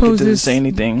 Marcel, let me pose this. Say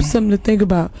anything. Something to think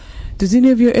about. Does any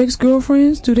of your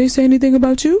ex-girlfriends, do they say anything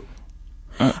about you?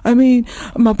 I mean,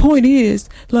 my point is,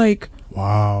 like,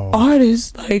 wow,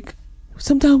 artists, like,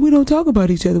 sometimes we don't talk about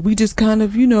each other. We just kind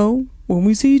of, you know, when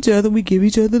we see each other, we give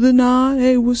each other the nod,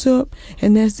 hey, what's up?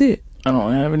 And that's it. I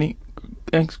don't have any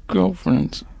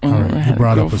ex-girlfriends. Right. You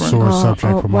brought up a sore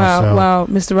subject for Marcel. Wow,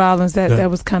 Mr. Rollins, that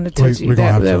was kind of touchy.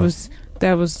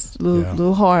 That was a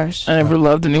little harsh. I never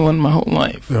loved anyone my whole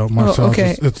life. Yeah, Marcel,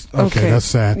 okay. Okay, that's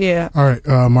sad. Yeah. All right,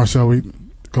 Marcel, we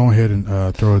go ahead and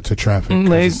throw it to traffic.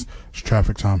 It's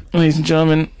traffic time. Ladies and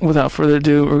gentlemen, without further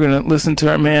ado, we're going to listen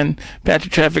to our man,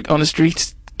 Patrick Traffic, on the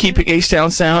streets, keeping H-Town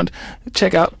sound.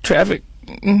 Check out Traffic.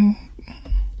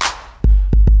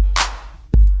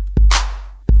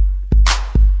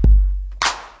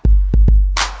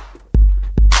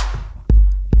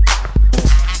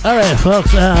 All right,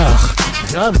 folks.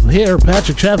 I'm here,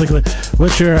 Patrick Traffic,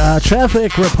 with your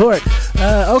traffic report.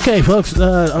 Okay, folks.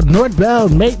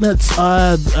 Northbound maintenance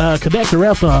connector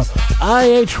around the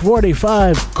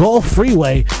IH-45 Gulf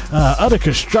Freeway under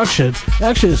construction.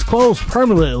 Actually, it's closed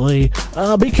permanently.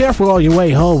 Be careful on your way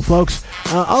home, folks.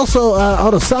 Also,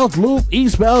 on the South Loop,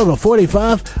 eastbound on the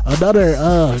 45,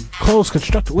 another closed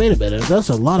construction. Wait a minute. That's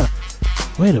a lot of.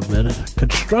 Wait a minute.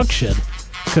 Construction.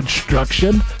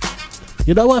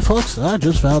 You know what, folks? I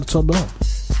just found something out.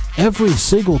 Every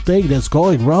single thing that's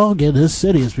going wrong in this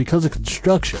city is because of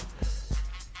construction.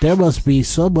 There must be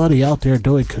somebody out there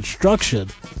doing construction.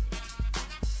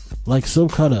 Like some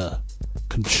kind of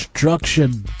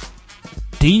construction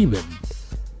demon.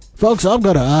 Folks, I'm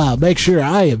going to make sure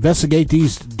I investigate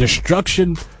these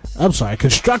construction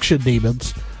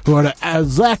demons who are the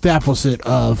exact opposite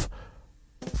of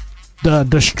the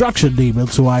destruction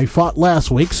demons who I fought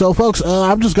last week. So, folks,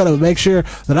 I'm just going to make sure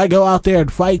that I go out there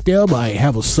and fight them. I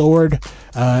have a sword.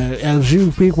 As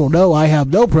you people know, I have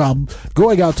no problem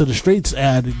going out to the streets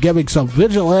and giving some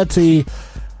vigilante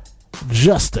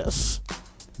justice.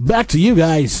 Back to you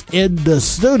guys in the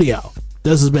studio.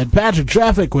 This has been Patrick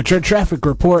Traffic with your traffic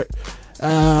report.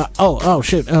 Okay,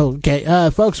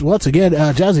 folks, once again,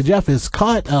 Jazzy Jeff is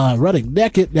caught running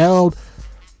naked down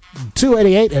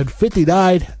 288 and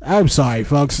 59. I'm sorry,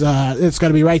 folks. It's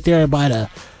going to be right there by the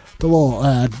little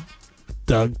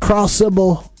the cross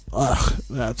symbol.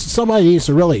 Somebody needs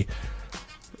to really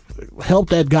help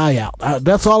that guy out.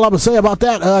 That's all I'm going to say about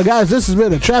that. Guys, this has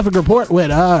been a traffic report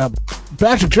with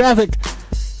Patrick Traffic.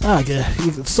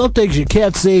 Some things you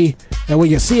can't see, and when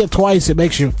you see it twice, it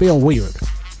makes you feel weird.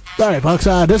 All right, folks.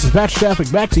 This is Patrick Traffic.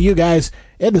 Back to you guys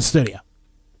in the studio.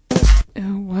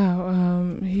 Oh, wow.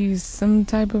 He's some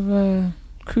type of a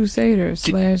crusader /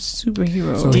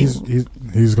 superhero. So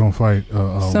he's gonna fight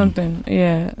something.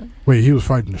 Yeah. Wait, he was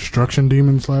fighting destruction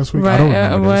demons last week. Right. I don't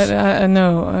remember this. I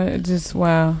know. Just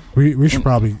wow. We should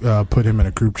probably put him in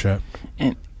a group chat.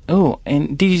 And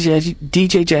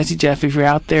DJ Jazzy Jeff, if you're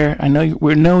out there,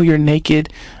 we know you're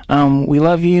naked. We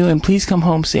love you, and please come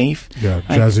home safe. Yeah,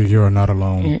 Jazzy, you're not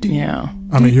alone. Yeah.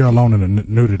 I mean, you're alone in the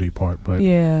nudity part, but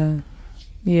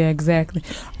yeah, exactly.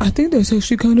 I think that's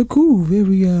actually kind of cool.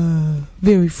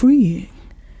 Very freeing.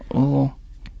 Oh.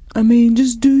 I mean,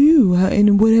 just do you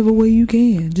in whatever way you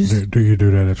can. Just do you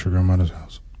do that at your grandmother's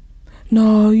house?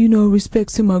 No,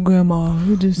 respect to my grandma.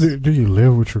 Do you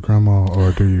live with your grandma,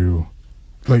 or do you,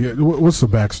 what's the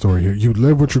backstory here? You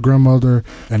live with your grandmother,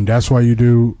 and that's why you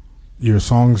do your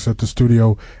songs at the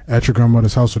studio at your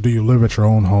grandmother's house, or do you live at your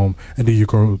own home, and do you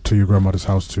go to your grandmother's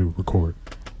house to record?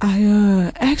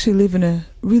 I actually live in a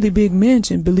really big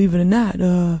mansion, believe it or not.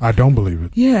 I don't believe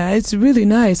it. Yeah, it's really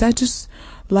nice. I just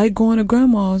like going to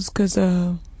grandma's because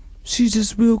she's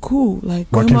just real cool. Why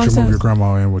can't you move your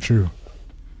grandma in with you?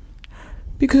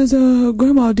 Because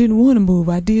grandma didn't want to move.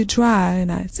 I did try,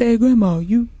 and I said, Grandma,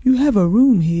 you have a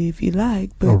room here if you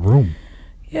like. But a room?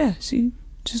 Yeah, she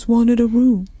just wanted a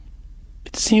room.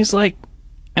 It seems like,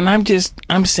 and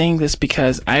I'm saying this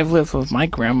because I've lived with my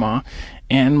grandma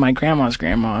and my grandma's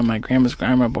grandma and my grandma's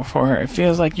grandma before her. It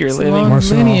feels like you're living.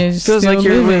 Lineage. It feels like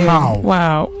you're living.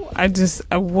 Wow.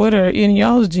 What are in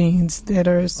y'all's genes that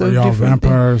are so different? Are y'all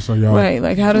vampires? Or y'all,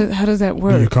 right. How does that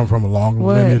work? Do you come from a long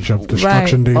lineage of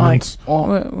destruction demons? All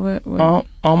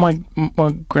my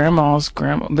grandma's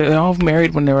grandma, they all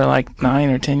married when they were 9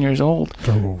 or 10 years old.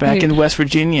 Back in West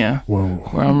Virginia. Whoa.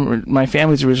 Where my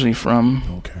family's originally from.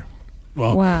 Okay.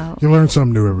 Well, wow. You learn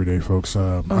something new every day, folks.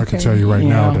 I can tell you right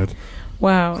now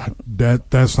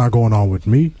that that's not going on with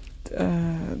me.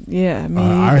 Yeah, me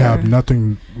I have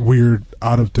nothing weird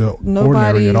out of the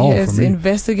ordinary at all. Nobody has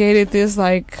investigated this,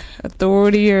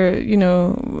 authority or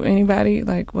anybody.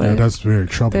 What? Yeah, that's very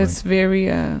troubling. That's very.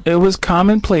 It was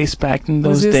commonplace back in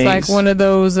those days. Was this one of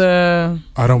those? I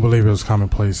don't believe it was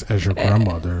commonplace as your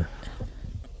grandmother.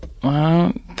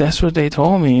 Well, that's what they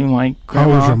told me. How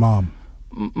old was your mom?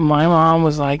 My mom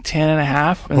was 10 and a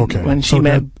half when she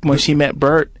met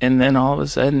Bert, and then all of a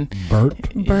sudden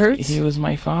Bert he was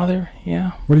my father.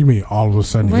 Yeah. What do you mean all of a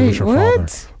sudden he was your father?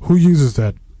 Who uses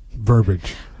that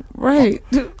verbiage? Right.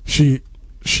 She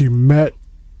met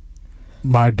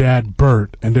my dad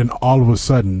Bert, and then all of a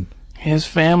sudden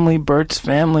Bert's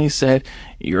family said,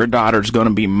 your daughter's gonna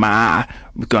be my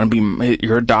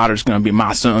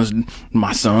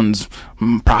son's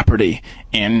property,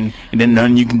 and then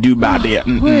nothing you can do about it.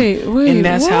 And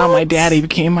that's how my daddy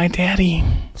became my daddy.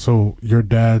 So your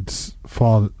dad's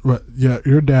father, my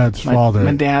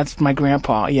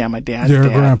grandpa. Yeah, my dad's your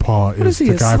dad. grandpa is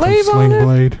the guy from Sling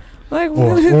Blade,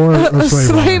 or a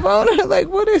slave owner.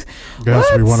 What is? It has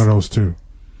to be one of those two.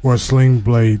 Or a Sling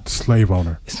Blade slave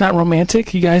owner. It's not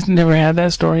romantic. You guys never had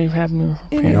that story of having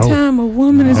Anytime a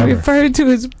woman is referred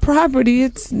to as property,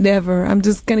 it's never. I'm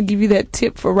just going to give you that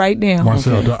tip for right now.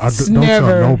 Marcel, don't tell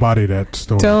nobody that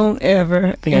story. Don't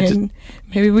ever. And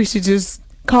maybe we should just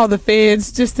call the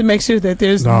feds just to make sure that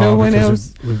there's no one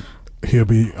else. He'll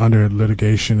be under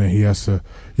litigation, and he has to,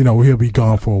 he'll be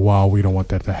gone for a while. We don't want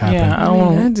that to happen. Yeah,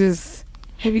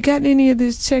 have you gotten any of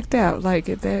this checked out?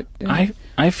 At that?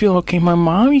 I feel okay. My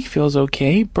mommy feels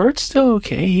okay. Bert's still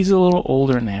okay. He's a little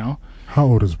older now. How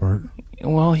old is Bert?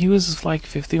 Well, he was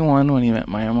 51 when he met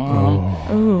my mom.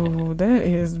 Oh, that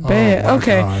is bad.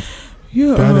 Okay. God.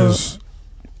 Yeah.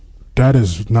 That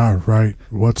is not right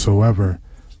whatsoever.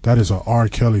 That is a R.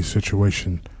 Kelly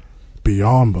situation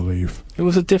beyond belief. It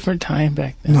was a different time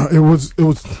back then. No, it was.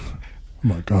 Oh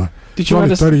my God. Did you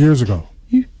only 30 years ago.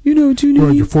 You know what you need?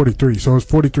 Well, you're 43, so it's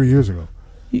 43 years ago.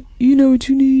 You know what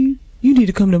you need? You need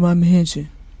to come to my mansion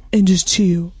and just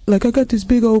chill. I got this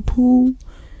big old pool,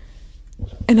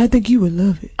 and I think you would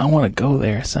love it. I want to go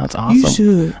there. It sounds awesome. You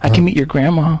should. I can meet your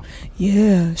grandma.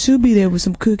 Yeah, she'll be there with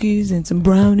some cookies and some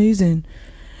brownies and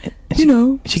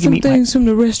some things from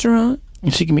the restaurant.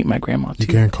 And she can meet my grandma, too. You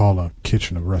can't call a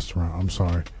kitchen a restaurant. I'm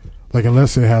sorry.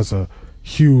 Unless it has a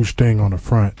huge thing on the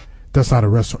front, that's not a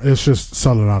restaurant. It's just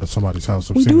selling out of somebody's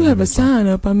house. We do have a sign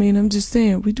up. I'm just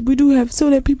saying. We do have so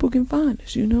that people can find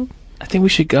us, I think we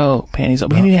should go, Panties.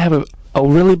 We need to have a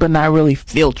really but not really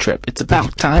field trip. It's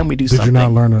about time we do something. Did you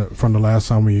not learn from the last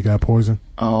time when you got poisoned?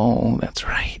 Oh, that's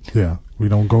right. Yeah. We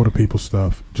don't go to people's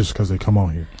stuff just because they come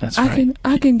on here. That's right.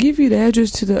 I can give you the address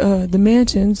to the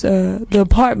mansions, the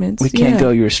apartments. We can't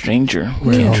go. You're a stranger.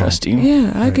 We can't trust you.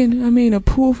 Yeah, I can. A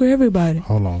pool for everybody.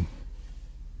 Hold on.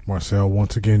 Marcel,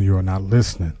 once again, you are not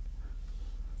listening.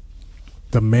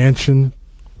 The mansion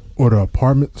or the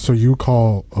apartment, so you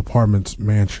call apartments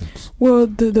mansions? Well,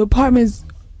 the apartments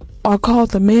are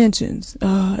called the mansions.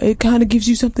 It kind of gives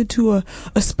you something to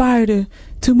aspire to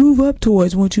move up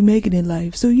towards once you make it in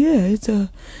life. So yeah,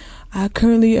 I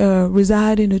currently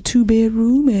reside in a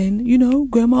 2-bedroom,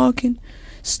 and Grandma can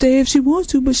stay if she wants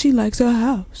to, but she likes her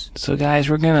house. So guys,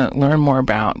 we're gonna learn more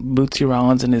about Bootsy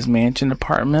Rollins and his mansion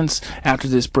apartments after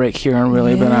this break here on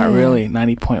Really But Not Really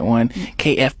 90.1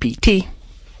 KFPT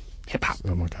Hip Hop.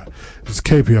 Oh my God, it's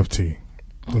KPFT.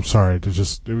 I'm sorry,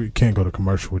 we can't go to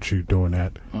commercial with you doing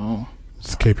that. Oh,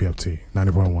 it's KPFT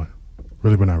 90.1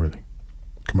 Really But Not Really.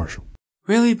 Commercial.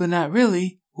 Really but not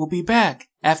really. We'll be back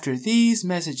after these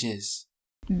messages.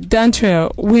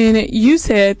 Dontrell, when you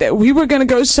said that we were going to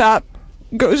go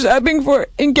shopping for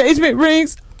engagement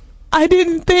rings, I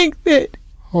didn't think that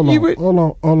Hold on.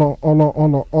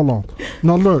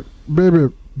 Now look, baby,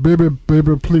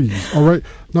 please. All right.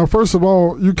 Now, first of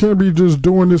all, you can't be just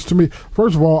doing this to me.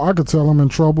 First of all, I could tell I'm in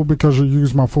trouble because you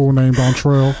used my full name,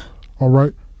 Dontrell. All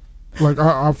right. Like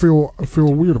I feel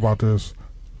weird about this.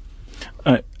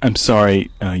 I'm sorry,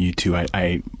 you two.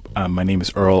 My name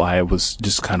is Earl. I was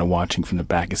just kind of watching from the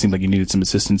back. It seemed like you needed some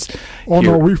assistance. Oh,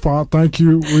 here. No, we fine. Thank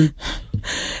you. We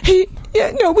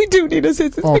do need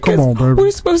assistance. Oh, because come on, baby.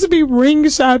 We're supposed to be ring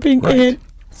shopping, right. And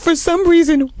for some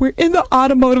reason, we're in the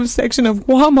automotive section of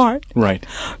Walmart. Right.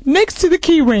 Next to the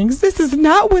key rings. This is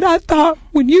not what I thought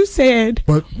when you said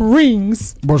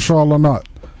rings. But Charlotte,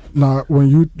 now when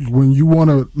you want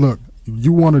to look,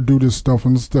 you want to do this stuff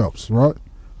in the steps, right?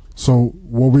 So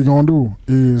what we gonna do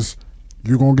is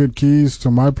you're gonna get keys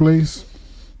to my place,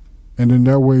 and then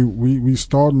that way we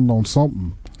starting on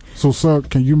something. So, sir,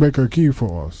 can you make a key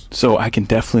for us? So I can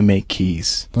definitely make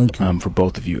keys. Thank you. For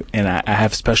both of you, and I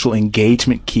have special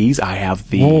engagement keys. I have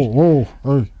the. Whoa,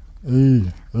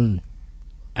 hey.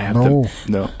 I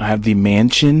have the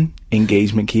mansion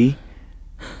engagement key,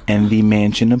 and the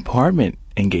mansion apartment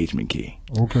engagement key.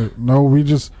 Okay. No, we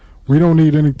don't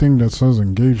need anything that says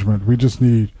engagement. We just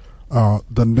need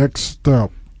the next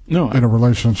step in a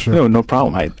relationship. No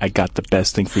problem. I got the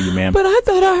best thing for you, ma'am. But I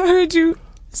thought I heard you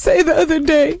say the other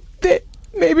day that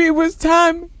maybe it was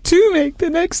time to make the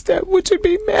next step, which would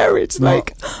be marriage. No.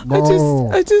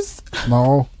 I just.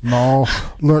 No.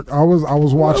 Look, I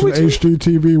was watching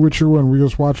HGTV with you, and we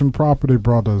was watching Property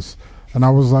Brothers, and I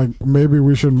was like, maybe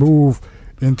we should move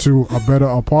into a better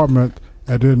apartment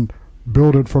and then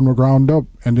build it from the ground up.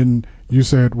 And then you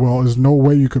said, well, there's no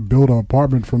way you could build an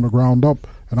apartment from the ground up.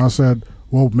 And I said,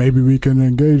 well, maybe we can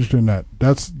engage in that.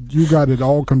 You got it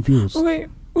all confused. Wait.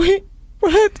 What?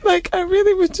 Like, I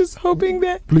really was just hoping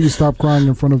that... Please stop crying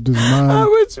in front of this man. I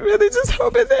was really just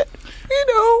hoping that,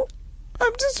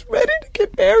 I'm just ready to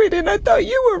get married, and I thought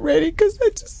you were ready, because I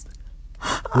just...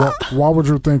 Why would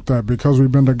you think that? Because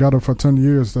we've been together for 10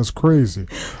 years. That's crazy.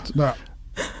 Now,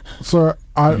 sir,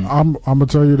 I'm going to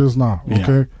tell you this now,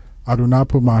 okay? Yeah. I do not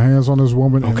put my hands on this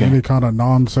woman in any kind of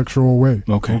non-sexual way.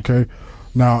 Okay?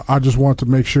 Now, I just want to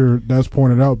make sure that's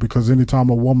pointed out, because anytime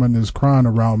a woman is crying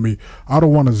around me, I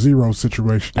don't want a zero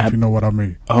situation, if you know what I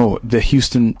mean. Oh, the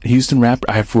Houston rapper,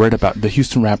 I've read about the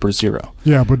Houston rapper Zero.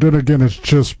 Yeah, but then again, it's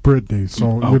just Britney,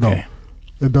 so,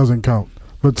 it doesn't count.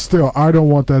 But still, I don't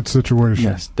want that situation.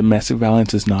 Yes, domestic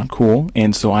violence is not cool,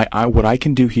 and so I what I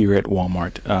can do here at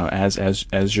Walmart, as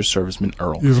your serviceman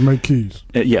Earl, is make keys.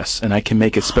 Yes, and I can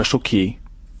make a special key.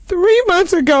 3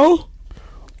 months ago.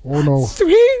 Oh no!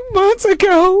 3 months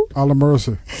ago. Allah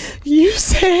mercy. You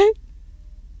said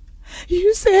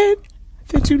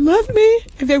that you loved me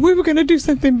and that we were gonna do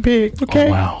something big. Okay.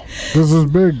 Oh, wow. This is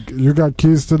big. You got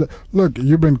keys to the. Look,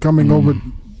 you've been coming over.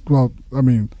 Well, I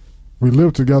mean, we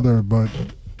live together, but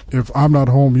if I'm not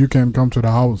home, you can't come to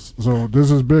the house. So this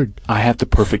is big. I have the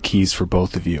perfect keys for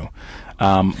both of you.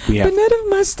 But none of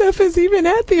my stuff is even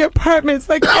at the apartments.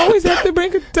 Like, I always have to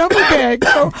bring a double bag.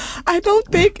 So I don't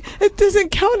think it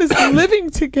doesn't count as living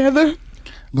together.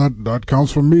 That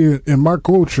counts for me in my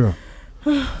culture.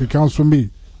 It counts for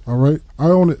me. All right. I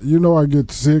own it. I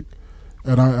get sick,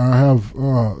 and I have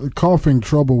coughing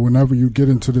trouble whenever you get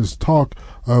into this talk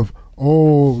of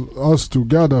us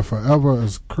together forever.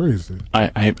 Is crazy.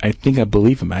 I think I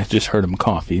believe him. I just heard him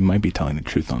cough. He might be telling the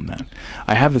truth on that.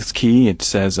 I have this key. It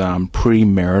says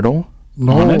premarital.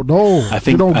 No. I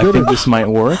think this might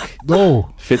work.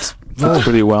 No. Fits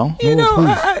pretty well. Put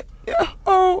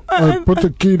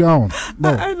the key down.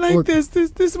 No. I like look.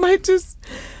 This might just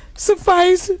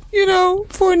suffice,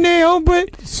 for now.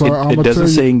 But so it doesn't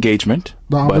say engagement.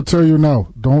 No, I'm gonna tell you now.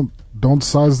 Don't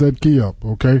size that key up,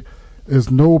 okay?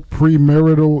 There's no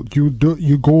premarital.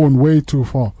 You going way too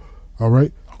far. All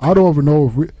right. I don't even know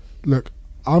if look.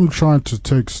 I'm trying to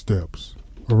take steps.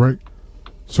 All right.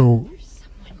 So.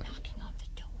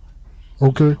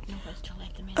 Okay.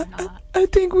 I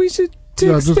think we should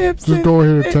take steps. Just go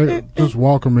ahead and just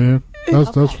walk them in.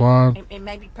 That's fine. It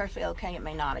may be perfectly okay. It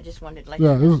may not. I just wanted to let you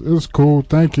know. It's cool.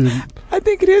 Thank you. I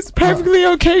think it is perfectly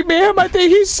okay, ma'am. I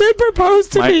think he should propose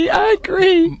to me. I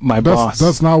agree. My boss.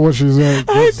 That's not what she said.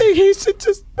 I think he should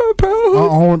just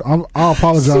propose. I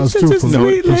apologize too for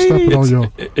stepping on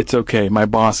you. It's okay. My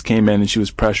boss came in and she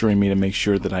was pressuring me to make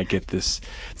sure that I get this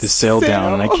sale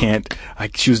down, and I can't.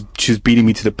 She was beating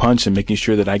me to the punch and making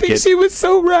sure that I get. She was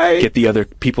so right. Get the other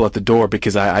people at the door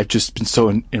because I've just been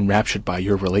so enraptured by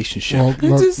your relationship. Well,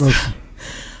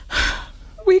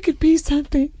 we could be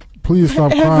something. Please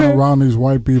stop crying around these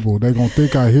white people. They're going to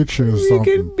think I hit you or something. We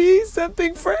could be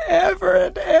something forever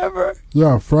and ever.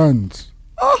 Yeah, friends.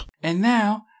 Oh. And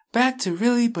now, back to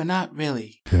Really But Not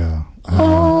Really. Yeah.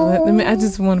 I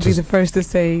just want to be the first to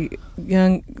say,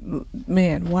 young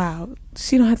man, wow.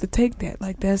 She don't have to take that.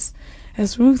 Like, that's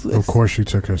ruthless. Of course she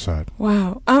took her side.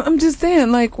 Wow. I'm just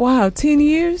saying, like, wow, 10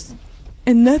 years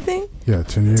and nothing? Yeah,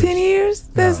 10 years. 10 years?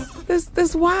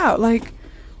 That's wild. Like,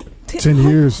 10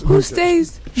 years. Who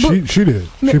stays? She did.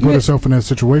 She put herself in that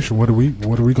situation. What are we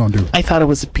gonna do? I thought it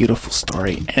was a beautiful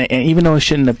story, and even though it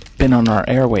shouldn't have been on our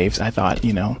airwaves, I thought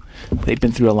they've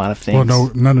been through a lot of things. Well, no,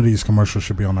 none of these commercials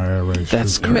should be on our airwaves.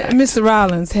 That's correct. Mr.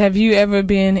 Rollins, have you ever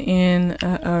been in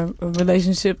a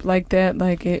relationship like that?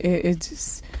 Like it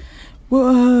just,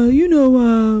 well,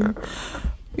 the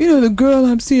girl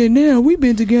I'm seeing now, we've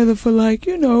been together for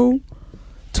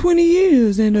 20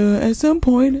 years, and at some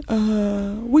point,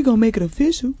 we're going to make it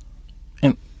official.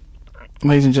 And,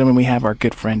 ladies and gentlemen, we have our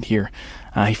good friend here.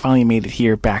 He finally made it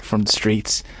here, back from the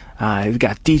streets. We've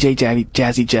got DJ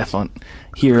Jazzy Jeff on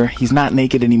here. He's not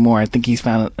naked anymore. I think he's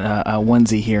found a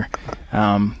onesie here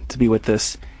to be with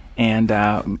us. And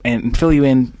fill you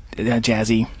in,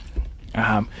 Jazzy.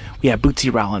 We have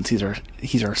Bootsy Rollins.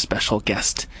 He's our special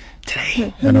guest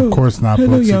today. And of course not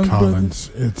Bootsy Collins.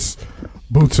 Brother. It's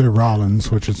Bootsy Rollins,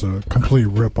 which is a complete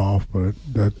ripoff, but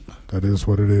that is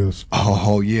what it is.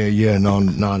 Oh yeah. No.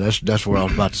 That's what I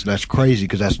was about to. That's crazy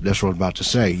because that's what I was about to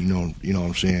say. You know what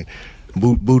I'm saying.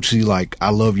 Bootsy, like, I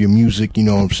love your music, you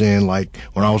know what I'm saying? Like,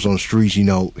 when I was on the streets,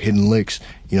 hitting licks,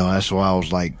 that's why I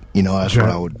was like, that's what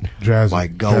I would,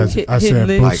 like, go. I said,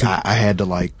 like, I had to,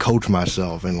 like, coach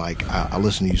myself, and, like, I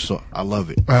listen to you, so I love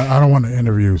it. I don't want to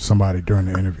interview somebody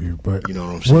during the interview, but you know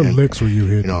what I'm saying? What licks were you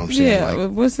hitting? You know what I'm saying? Yeah,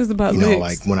 like, what's this about licks?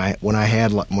 Like, when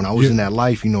I was in that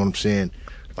life, you know what I'm saying?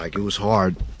 Like, it was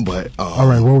hard, but, all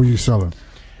right, what were you selling?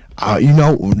 You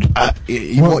want to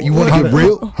get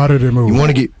real? How did it move? You want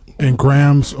to get in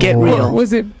grams? Get real.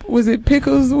 Was it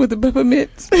pickles with the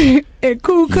peppermints and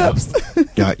cool cups?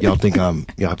 Y'all think I'm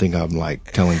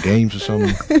like telling games or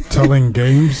something? Telling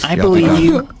games? I believe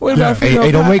you. What about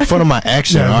hey, don't make fun of my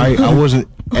accent, all right? I wasn't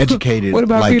educated like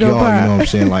y'all, you know what I'm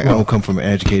saying? Like, I don't come from an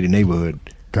educated neighborhood.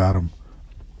 Got him.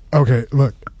 Okay,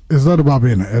 look, it's not about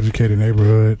being an educated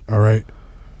neighborhood, all right?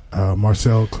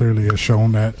 Marcel clearly has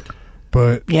shown that,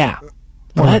 but yeah.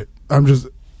 What? Right, I'm just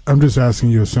asking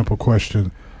you a simple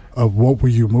question. Of what were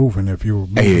you moving if you were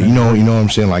moving? Hey, you know what I'm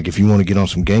saying? Like, if you want to get on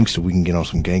some gangster, we can get on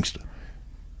some gangster.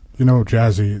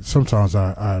 Jazzy, sometimes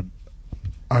I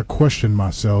question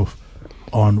myself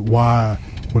on why,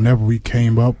 whenever we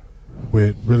came up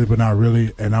with Really But Not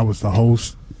Really, and I was the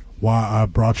host, why I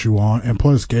brought you on, and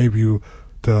plus gave you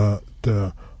the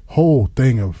whole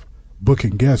thing of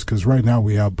booking guests, because right now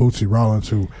we have Bootsy Rollins,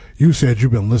 who you said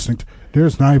you've been listening to.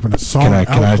 There's not even a song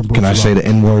Can I say the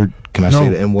N-word? Can I say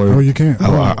the N-word? No, you can't.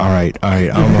 All right. I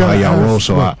don't know how y'all roll,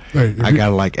 so I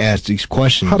gotta like ask these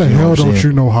questions. How the hell don't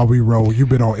you know how we roll? You've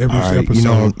been on every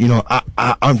episode.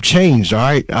 I'm changed. All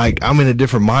right, I'm in a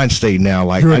different mind state now.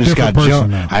 Like, I just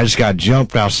got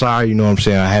jumped outside. You know what I'm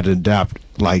saying? I had to adapt.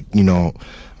 Like,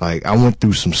 like I went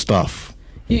through some stuff.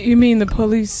 You mean the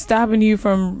police stopping you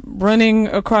from running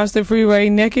across the freeway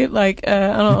naked? Like,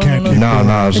 I don't know.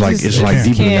 No, it's like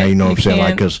deeper than that. You know what I'm saying?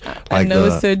 Like, cause I know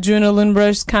it's the adrenaline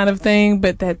rush kind of thing,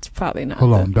 but that's probably not.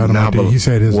 Hold on, he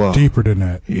said it's deeper than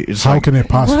that. How can it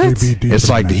possibly be deeper? It's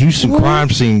like the Houston crime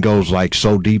scene goes like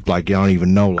so deep, like y'all don't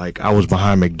even know. Like, I was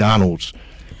behind McDonald's,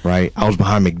 right? I was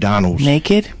behind McDonald's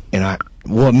naked, and I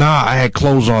had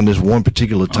clothes on this one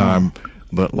particular time,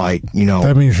 but like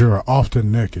that means you're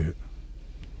often naked.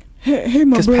 Hey,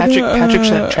 my brother.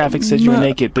 Patrick Traffic said you were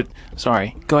naked, but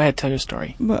sorry. Go ahead, tell your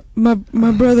story. My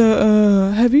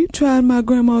brother, have you tried my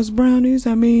grandma's brownies?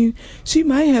 I mean, she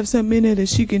might have something in it that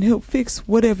she can help fix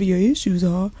whatever your issues are.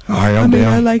 All right, I'm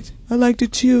down. I like to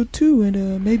chill too,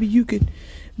 and maybe you could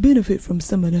benefit from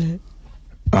some of that.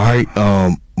 All right,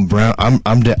 I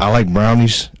like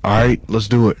brownies. All right, let's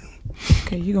do it.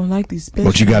 Okay, you're gonna like these special.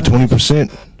 But you got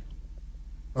 20%.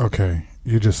 Okay.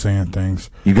 You're just saying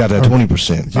things. You got that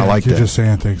 20%. Yeah, I like that. You're just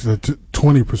saying things.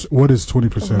 20%. What is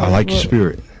 20%? I like your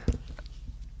spirit.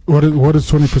 What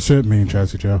does 20% mean,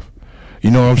 Jazzy Jeff? You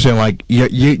know what I'm saying? Like,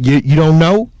 you don't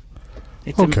know?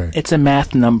 It's a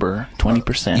math number,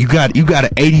 20%. You got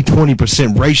an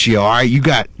 80-20% ratio, all right? You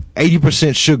got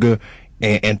 80% sugar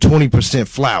and 20%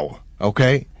 flour,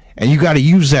 okay? And you got to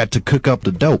use that to cook up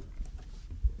the dope.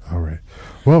 All right.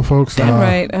 Well, folks,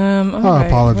 I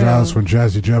apologize when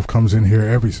Jazzy Jeff comes in here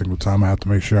every single time. I have to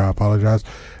make sure I apologize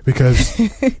because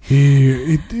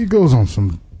he goes on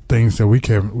some things that we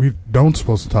don't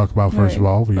supposed to talk about. First of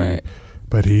all,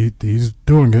 but he's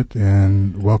doing it.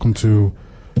 And welcome to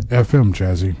FM,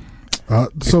 Jazzy.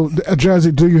 So,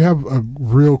 Jazzy, do you have a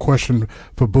real question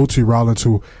for Bootsy Rollins,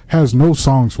 who has no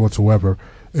songs whatsoever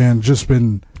and just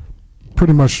been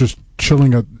pretty much just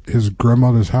chilling at his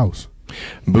grandmother's house?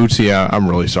 Bootsy, I'm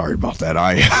really sorry about that.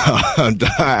 I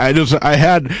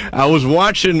was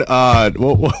watching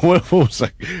what was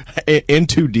that? In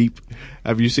Too Deep.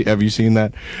 Have you seen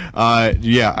that?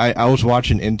 Yeah, I was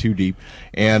watching In Too Deep,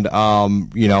 and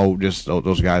just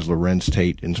those guys, Lorenz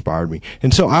Tate, inspired me,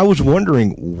 and so I was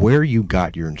wondering where you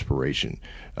got your inspiration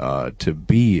to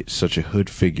be such a hood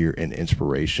figure and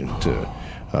inspiration to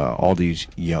all these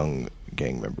young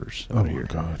gang members out here.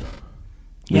 God.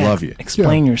 We love you.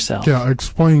 Explain yourself. Yeah,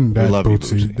 explain that,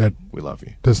 Bootsy. That we love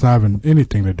you. Does not have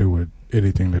anything to do with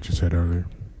anything that you said earlier,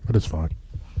 but it's fine.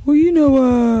 Well,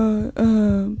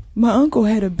 my uncle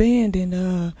had a band,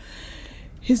 and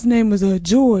his name was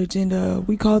George, and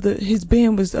we called his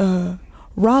band was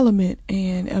Rollement,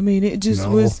 and I mean it just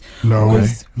was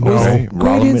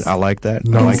Rollement. I like that.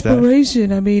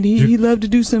 Inspiration. I mean, he loved to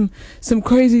do some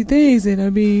crazy things, and I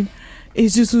mean, it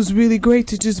just was really great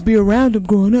to just be around him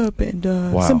growing up, and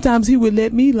sometimes he would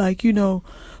let me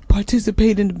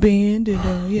participate in the band, and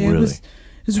really?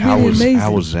 It was really amazing.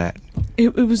 How was that?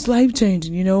 It was life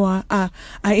changing. I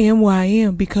am where I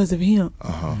am because of him.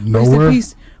 Nowhere.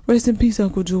 Rest in peace,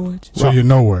 Uncle George. So you're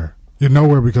nowhere. You're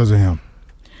nowhere because of him.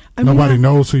 Nobody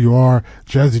knows who you are.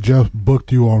 Jazzy Jeff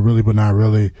booked you on Really But Not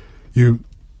Really.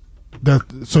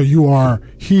 So you are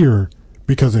here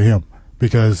because of him.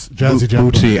 Because Jazzy Jeff.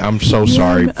 Bootsy, I'm so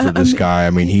sorry for this guy. I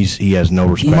mean, he has no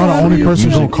respect. You're not the only person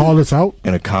gonna call this out.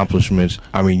 And accomplishments.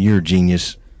 I mean, you're a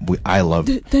genius. I love.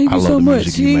 Thank you so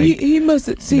much. He must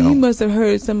have He must have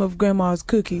heard some of Grandma's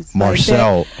Cookies.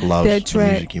 Marcel loves that track.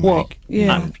 The music you make.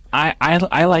 Yeah.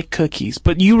 I like Cookies,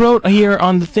 but you wrote here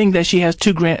on the thing that she has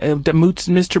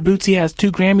Mr. Bootsy has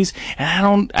 2 Grammys,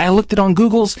 and I looked it on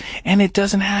Google's, and it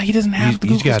doesn't have. He doesn't have.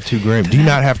 He's got 2 Grammys. Do you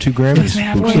not have 2 Grammys? He doesn't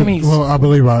have Grammys. Well, I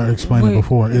believe I explained it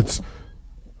before. It's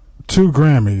 2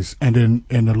 Grammys, and then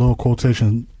in the little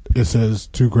quotation it says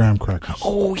 2 graham crackers.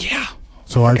 Oh yeah.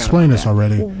 So I explained this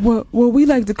already. What we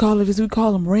like to call it is we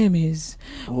call them Rammies.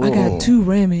 I got 2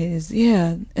 Rammies,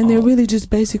 yeah, and they're really just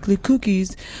basically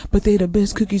cookies, but they're the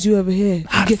best cookies you ever had.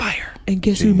 Hot fire. And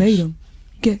guess who made them?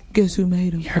 Guess who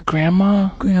made them? Your grandma.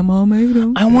 Grandma made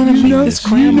them. I want to meet this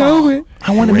grandma. You know it.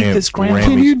 I want to meet this grandma.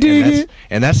 Can you dig it?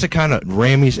 And that's the kind of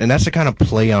Rammies, and that's the kind of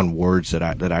play on words that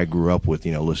I grew up with.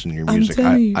 Listening to your music.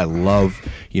 I love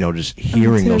just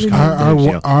hearing those kind of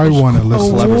things. I want to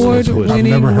listen to it. I've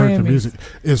never heard the music.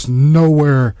 It's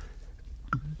nowhere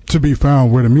to be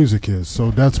found where the music is.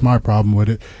 So that's my problem with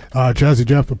it. Jazzy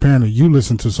Jeff, apparently you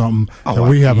listen to something that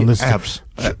we haven't listened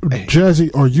to.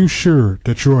 Jazzy, are you sure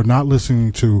that you are not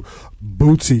listening to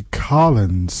Bootsy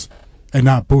Collins and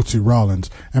not Bootsy Rollins?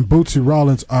 And Bootsy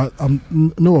Rollins,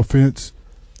 no offense,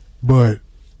 but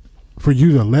for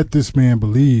you to let this man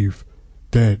believe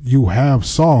that you have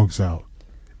songs out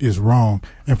is wrong.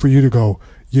 And for you to go,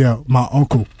 yeah, my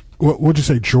uncle, what'd you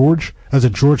say, George? As a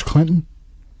George Clinton?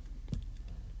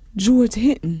 George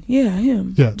Hinton. Yeah,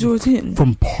 him. Yeah. George Hinton.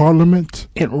 From Parliament?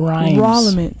 It rhymes.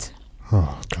 Rollement.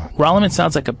 Oh, God. Roliment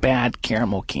sounds like a bad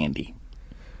caramel candy.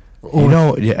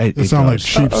 It sounds like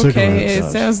cheap cigarettes. Okay, it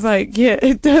sounds like,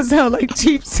 it does sound like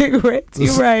cheap cigarettes.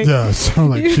 You're right. Yeah, it sounds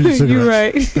like cheap cigarettes. You're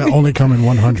right. That only come in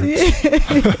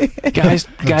 100s.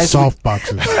 Guys, soft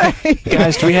boxes. Right.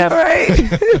 Guys, do we have...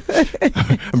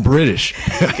 I'm British.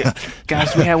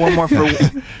 Guys, do we have one more I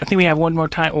think we have one more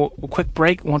time, a quick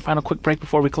break, one final quick break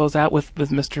before we close out with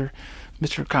Mr.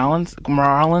 Collins,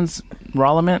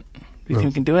 Roliment. Do you think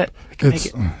we can do it? It's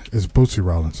Bootsy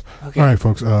Rollins. Okay. All right,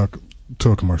 folks, to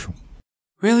a commercial.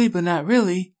 Really But Not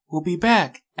Really will be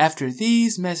back after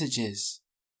these messages.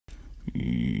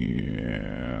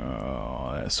 Yeah,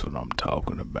 that's what I'm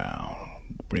talking about.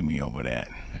 Bring me over that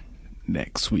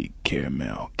sweet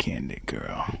caramel candy,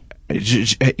 girl.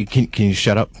 Can you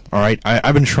shut up? All right,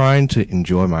 I've been trying to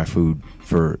enjoy my food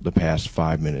for the past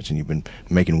 5 minutes, and you've been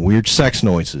making weird sex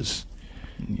noises.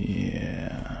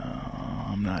 Yeah,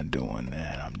 I'm not doing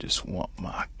that. I just want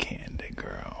my candy,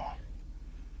 girl.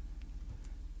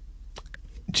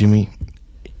 Jimmy,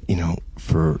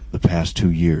 for the past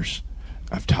 2 years,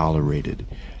 I've tolerated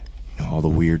all the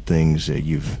weird things that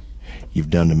you've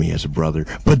done to me as a brother.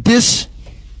 But this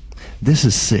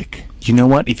is sick. You know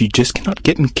what? If you just cannot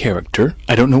get in character,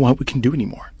 I don't know what we can do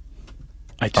anymore.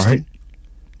 All right.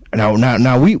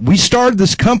 Now we started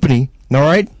this company, all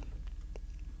right,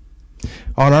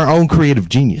 on our own creative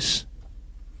genius.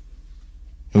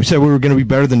 And we said we were going to be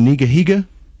better than Niga Higa.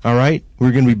 All right,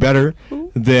 we're gonna be better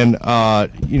than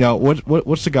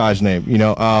what's the guy's name?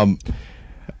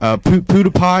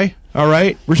 PewDiePie. All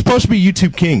right, we're supposed to be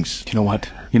YouTube kings. You know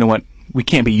what? We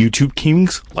can't be YouTube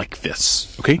kings like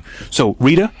this. Okay, so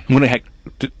Rita, Rita,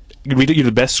 you're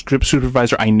the best script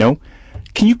supervisor I know.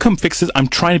 Can you come fix this? I'm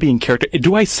trying to be in character.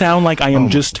 Do I sound like I am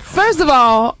just... First of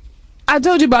all, I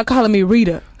told you about calling me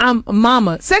Rita. I'm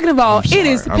Mama. Second of all, it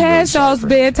is past y'all's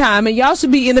bedtime, and y'all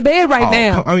should be in the bed right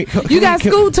now. I mean, you got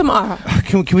school tomorrow.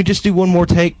 Can we just do one more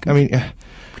take? I mean...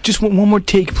 Just one more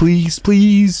take, please.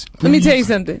 Let me tell you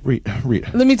something.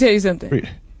 Rita. Let me tell you something. Rita.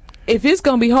 If it's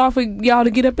going to be hard for y'all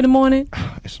to get up in the morning,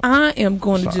 I am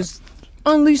going to just...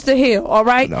 unleash the hell, all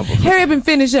right? No, hurry up and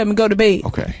finish up and go to bed.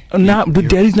 Okay. But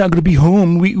Daddy's not going to be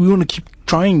home. We want to keep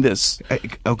trying this.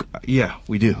 Okay. Yeah,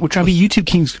 we do. We're trying to be YouTube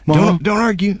kings, Mom. Don't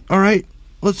argue. All right.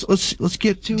 Let's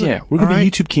get to it. Yeah, we're going to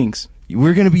be YouTube kings.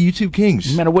 We're going to be YouTube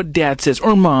kings. No matter what Dad says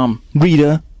or Mom,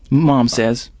 Rita, Mom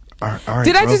says. All right,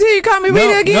 Did I just hear you call me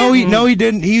Rita again? No, he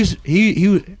didn't. He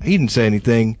didn't say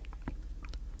anything.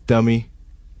 Dummy.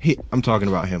 I'm talking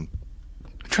about him.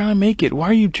 I'm trying to make it. Why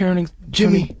are you turning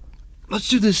Jimmy? Let's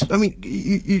do this. I mean, do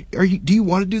you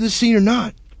want to do this scene or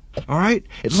not? All right?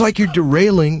 It's like you're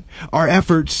derailing our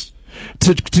efforts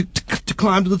to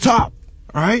climb to the top.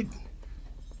 All right?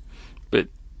 But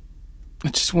I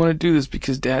just want to do this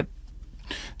because Dad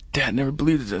never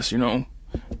believed us,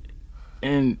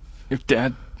 And if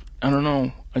Dad, I don't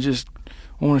know, I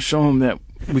want to show him that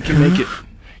we can make it.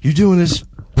 You're doing this.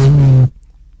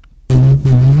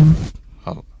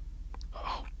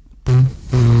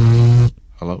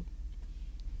 Hello?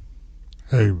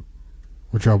 Hey,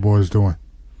 what y'all boys doing?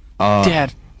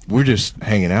 Dad. We're just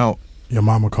hanging out. Your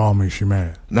mama called me. She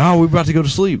mad. No, we're about to go to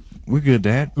sleep. We're good,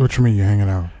 Dad. What you mean you're hanging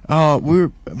out?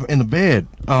 We're in the bed.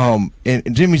 And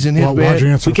Jimmy's in his bed. Why'd you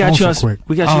answer the phone so quick?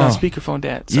 We got you on speakerphone,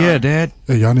 Dad. Sorry. Yeah, Dad.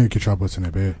 Hey, y'all need to get y'all butts in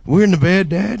that bed. We're in the bed,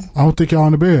 Dad. I don't think y'all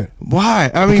in the bed.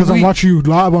 Why? I mean, because I'm watching you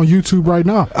live on YouTube right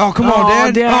now. Oh, come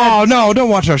on, Dad. Oh, no, don't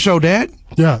watch our show, Dad.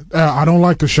 Yeah, I don't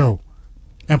like the show.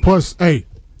 And plus, hey,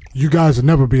 you guys will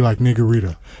never be like Nigga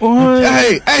Rita. What?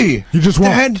 Hey. You just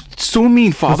won't. Dad. So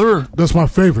mean, Father. That's my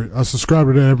favorite. I subscribe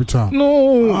to that every time. No.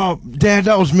 Oh, Dad,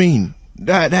 that was mean.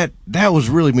 That was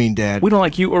really mean, Dad. We don't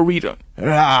like you or Rita.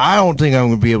 I don't think I'm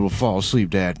going to be able to fall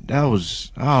asleep, Dad. That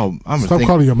was... I'm gonna Stop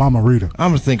calling your mama Rita. I'm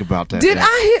going to think about that, Did Dad.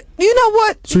 I hear... You know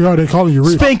what? Sweetheart, they calling you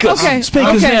Rita. Spank us. Okay. Spank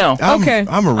us now. Okay.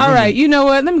 I'm a All right. You know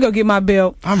what? Let me go get my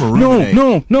belt. I'm a ruminate.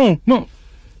 No.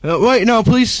 Wait, no,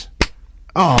 please.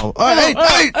 Oh, hey,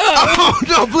 oh,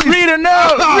 no, please. Rita,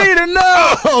 no. Rita,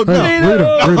 no. Oh, no.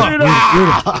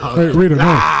 Hey, Rita,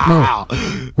 no.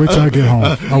 Wait till I get home.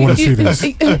 I want to see this.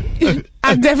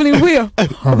 I definitely will.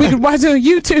 Right. We can watch it on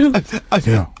YouTube.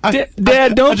 Yeah.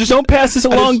 Dad, don't pass this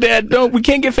along, Dad. Don't. We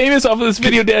can't get famous off of this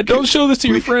video, Dad. Don't show this to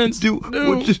your friends.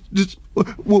 Just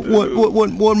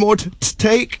one more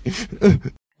take.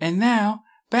 And now,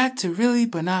 back to Really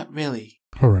But Not Really.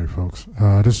 All right, folks.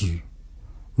 This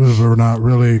is Not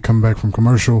Really coming back from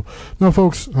commercial. Now,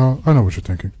 folks, I know what you're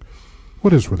thinking.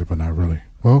 What is Really But Not Really?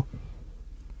 Well,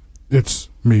 it's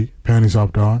me, Panties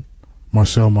Off Dawn,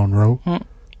 Marcel Monroe,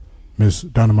 Miss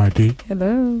Dynamite D.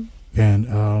 Hello. And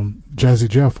Jazzy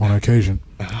Jeff on occasion.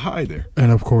 Hi there.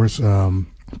 And, of course,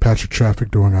 Patrick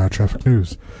Traffic doing our traffic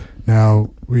news.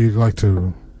 Now, we'd like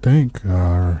to thank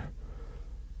our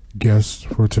guest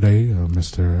for today,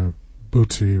 Mr.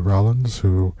 Bootsy Rollins,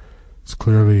 who is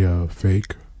clearly a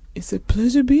fake. It's a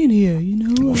pleasure being here,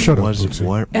 Shut up,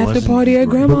 Bootsy. After party at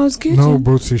Grandma's kitchen. No,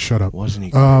 Bootsy, shut up. Wasn't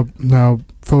he? Now,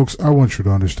 folks, I want you to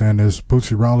understand this.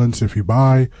 Bootsy Rollins, if you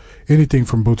buy anything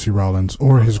from Bootsy Rollins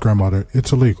or his grandmother,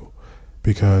 it's illegal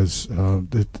because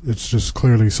it's just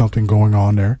clearly something going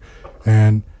on there.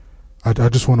 And I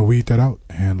just want to weed that out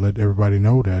and let everybody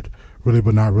know that Really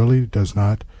But Not Really does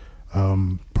not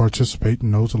participate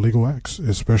in those illegal acts,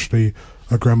 especially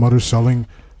a grandmother selling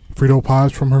Frito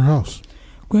pies from her house.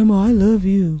 Grandma, I love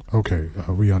you. Okay,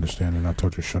 we understand, and I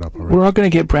told you to shut up already. We're all going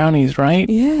to get brownies, right?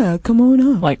 Yeah, come on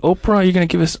up. Like Oprah? You're going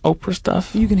to give us Oprah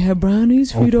stuff? You can have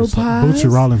brownies, Frito pies. Bootsy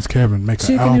Rollins, Kevin, make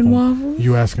an album. Chicken and waffles.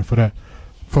 You asking for that.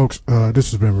 Folks,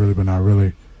 this has been Really But Not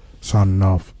Really. Signing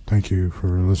off. Thank you for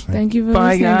listening. Thank you for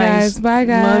listening, guys. Bye,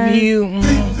 guys. Love you.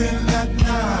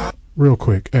 Real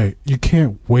quick, hey, you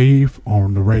can't wave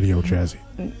on the radio, Jazzy.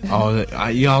 Oh,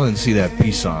 y'all didn't see that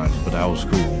peace sign, but that was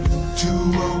cool. To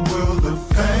a world of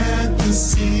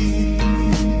fantasy.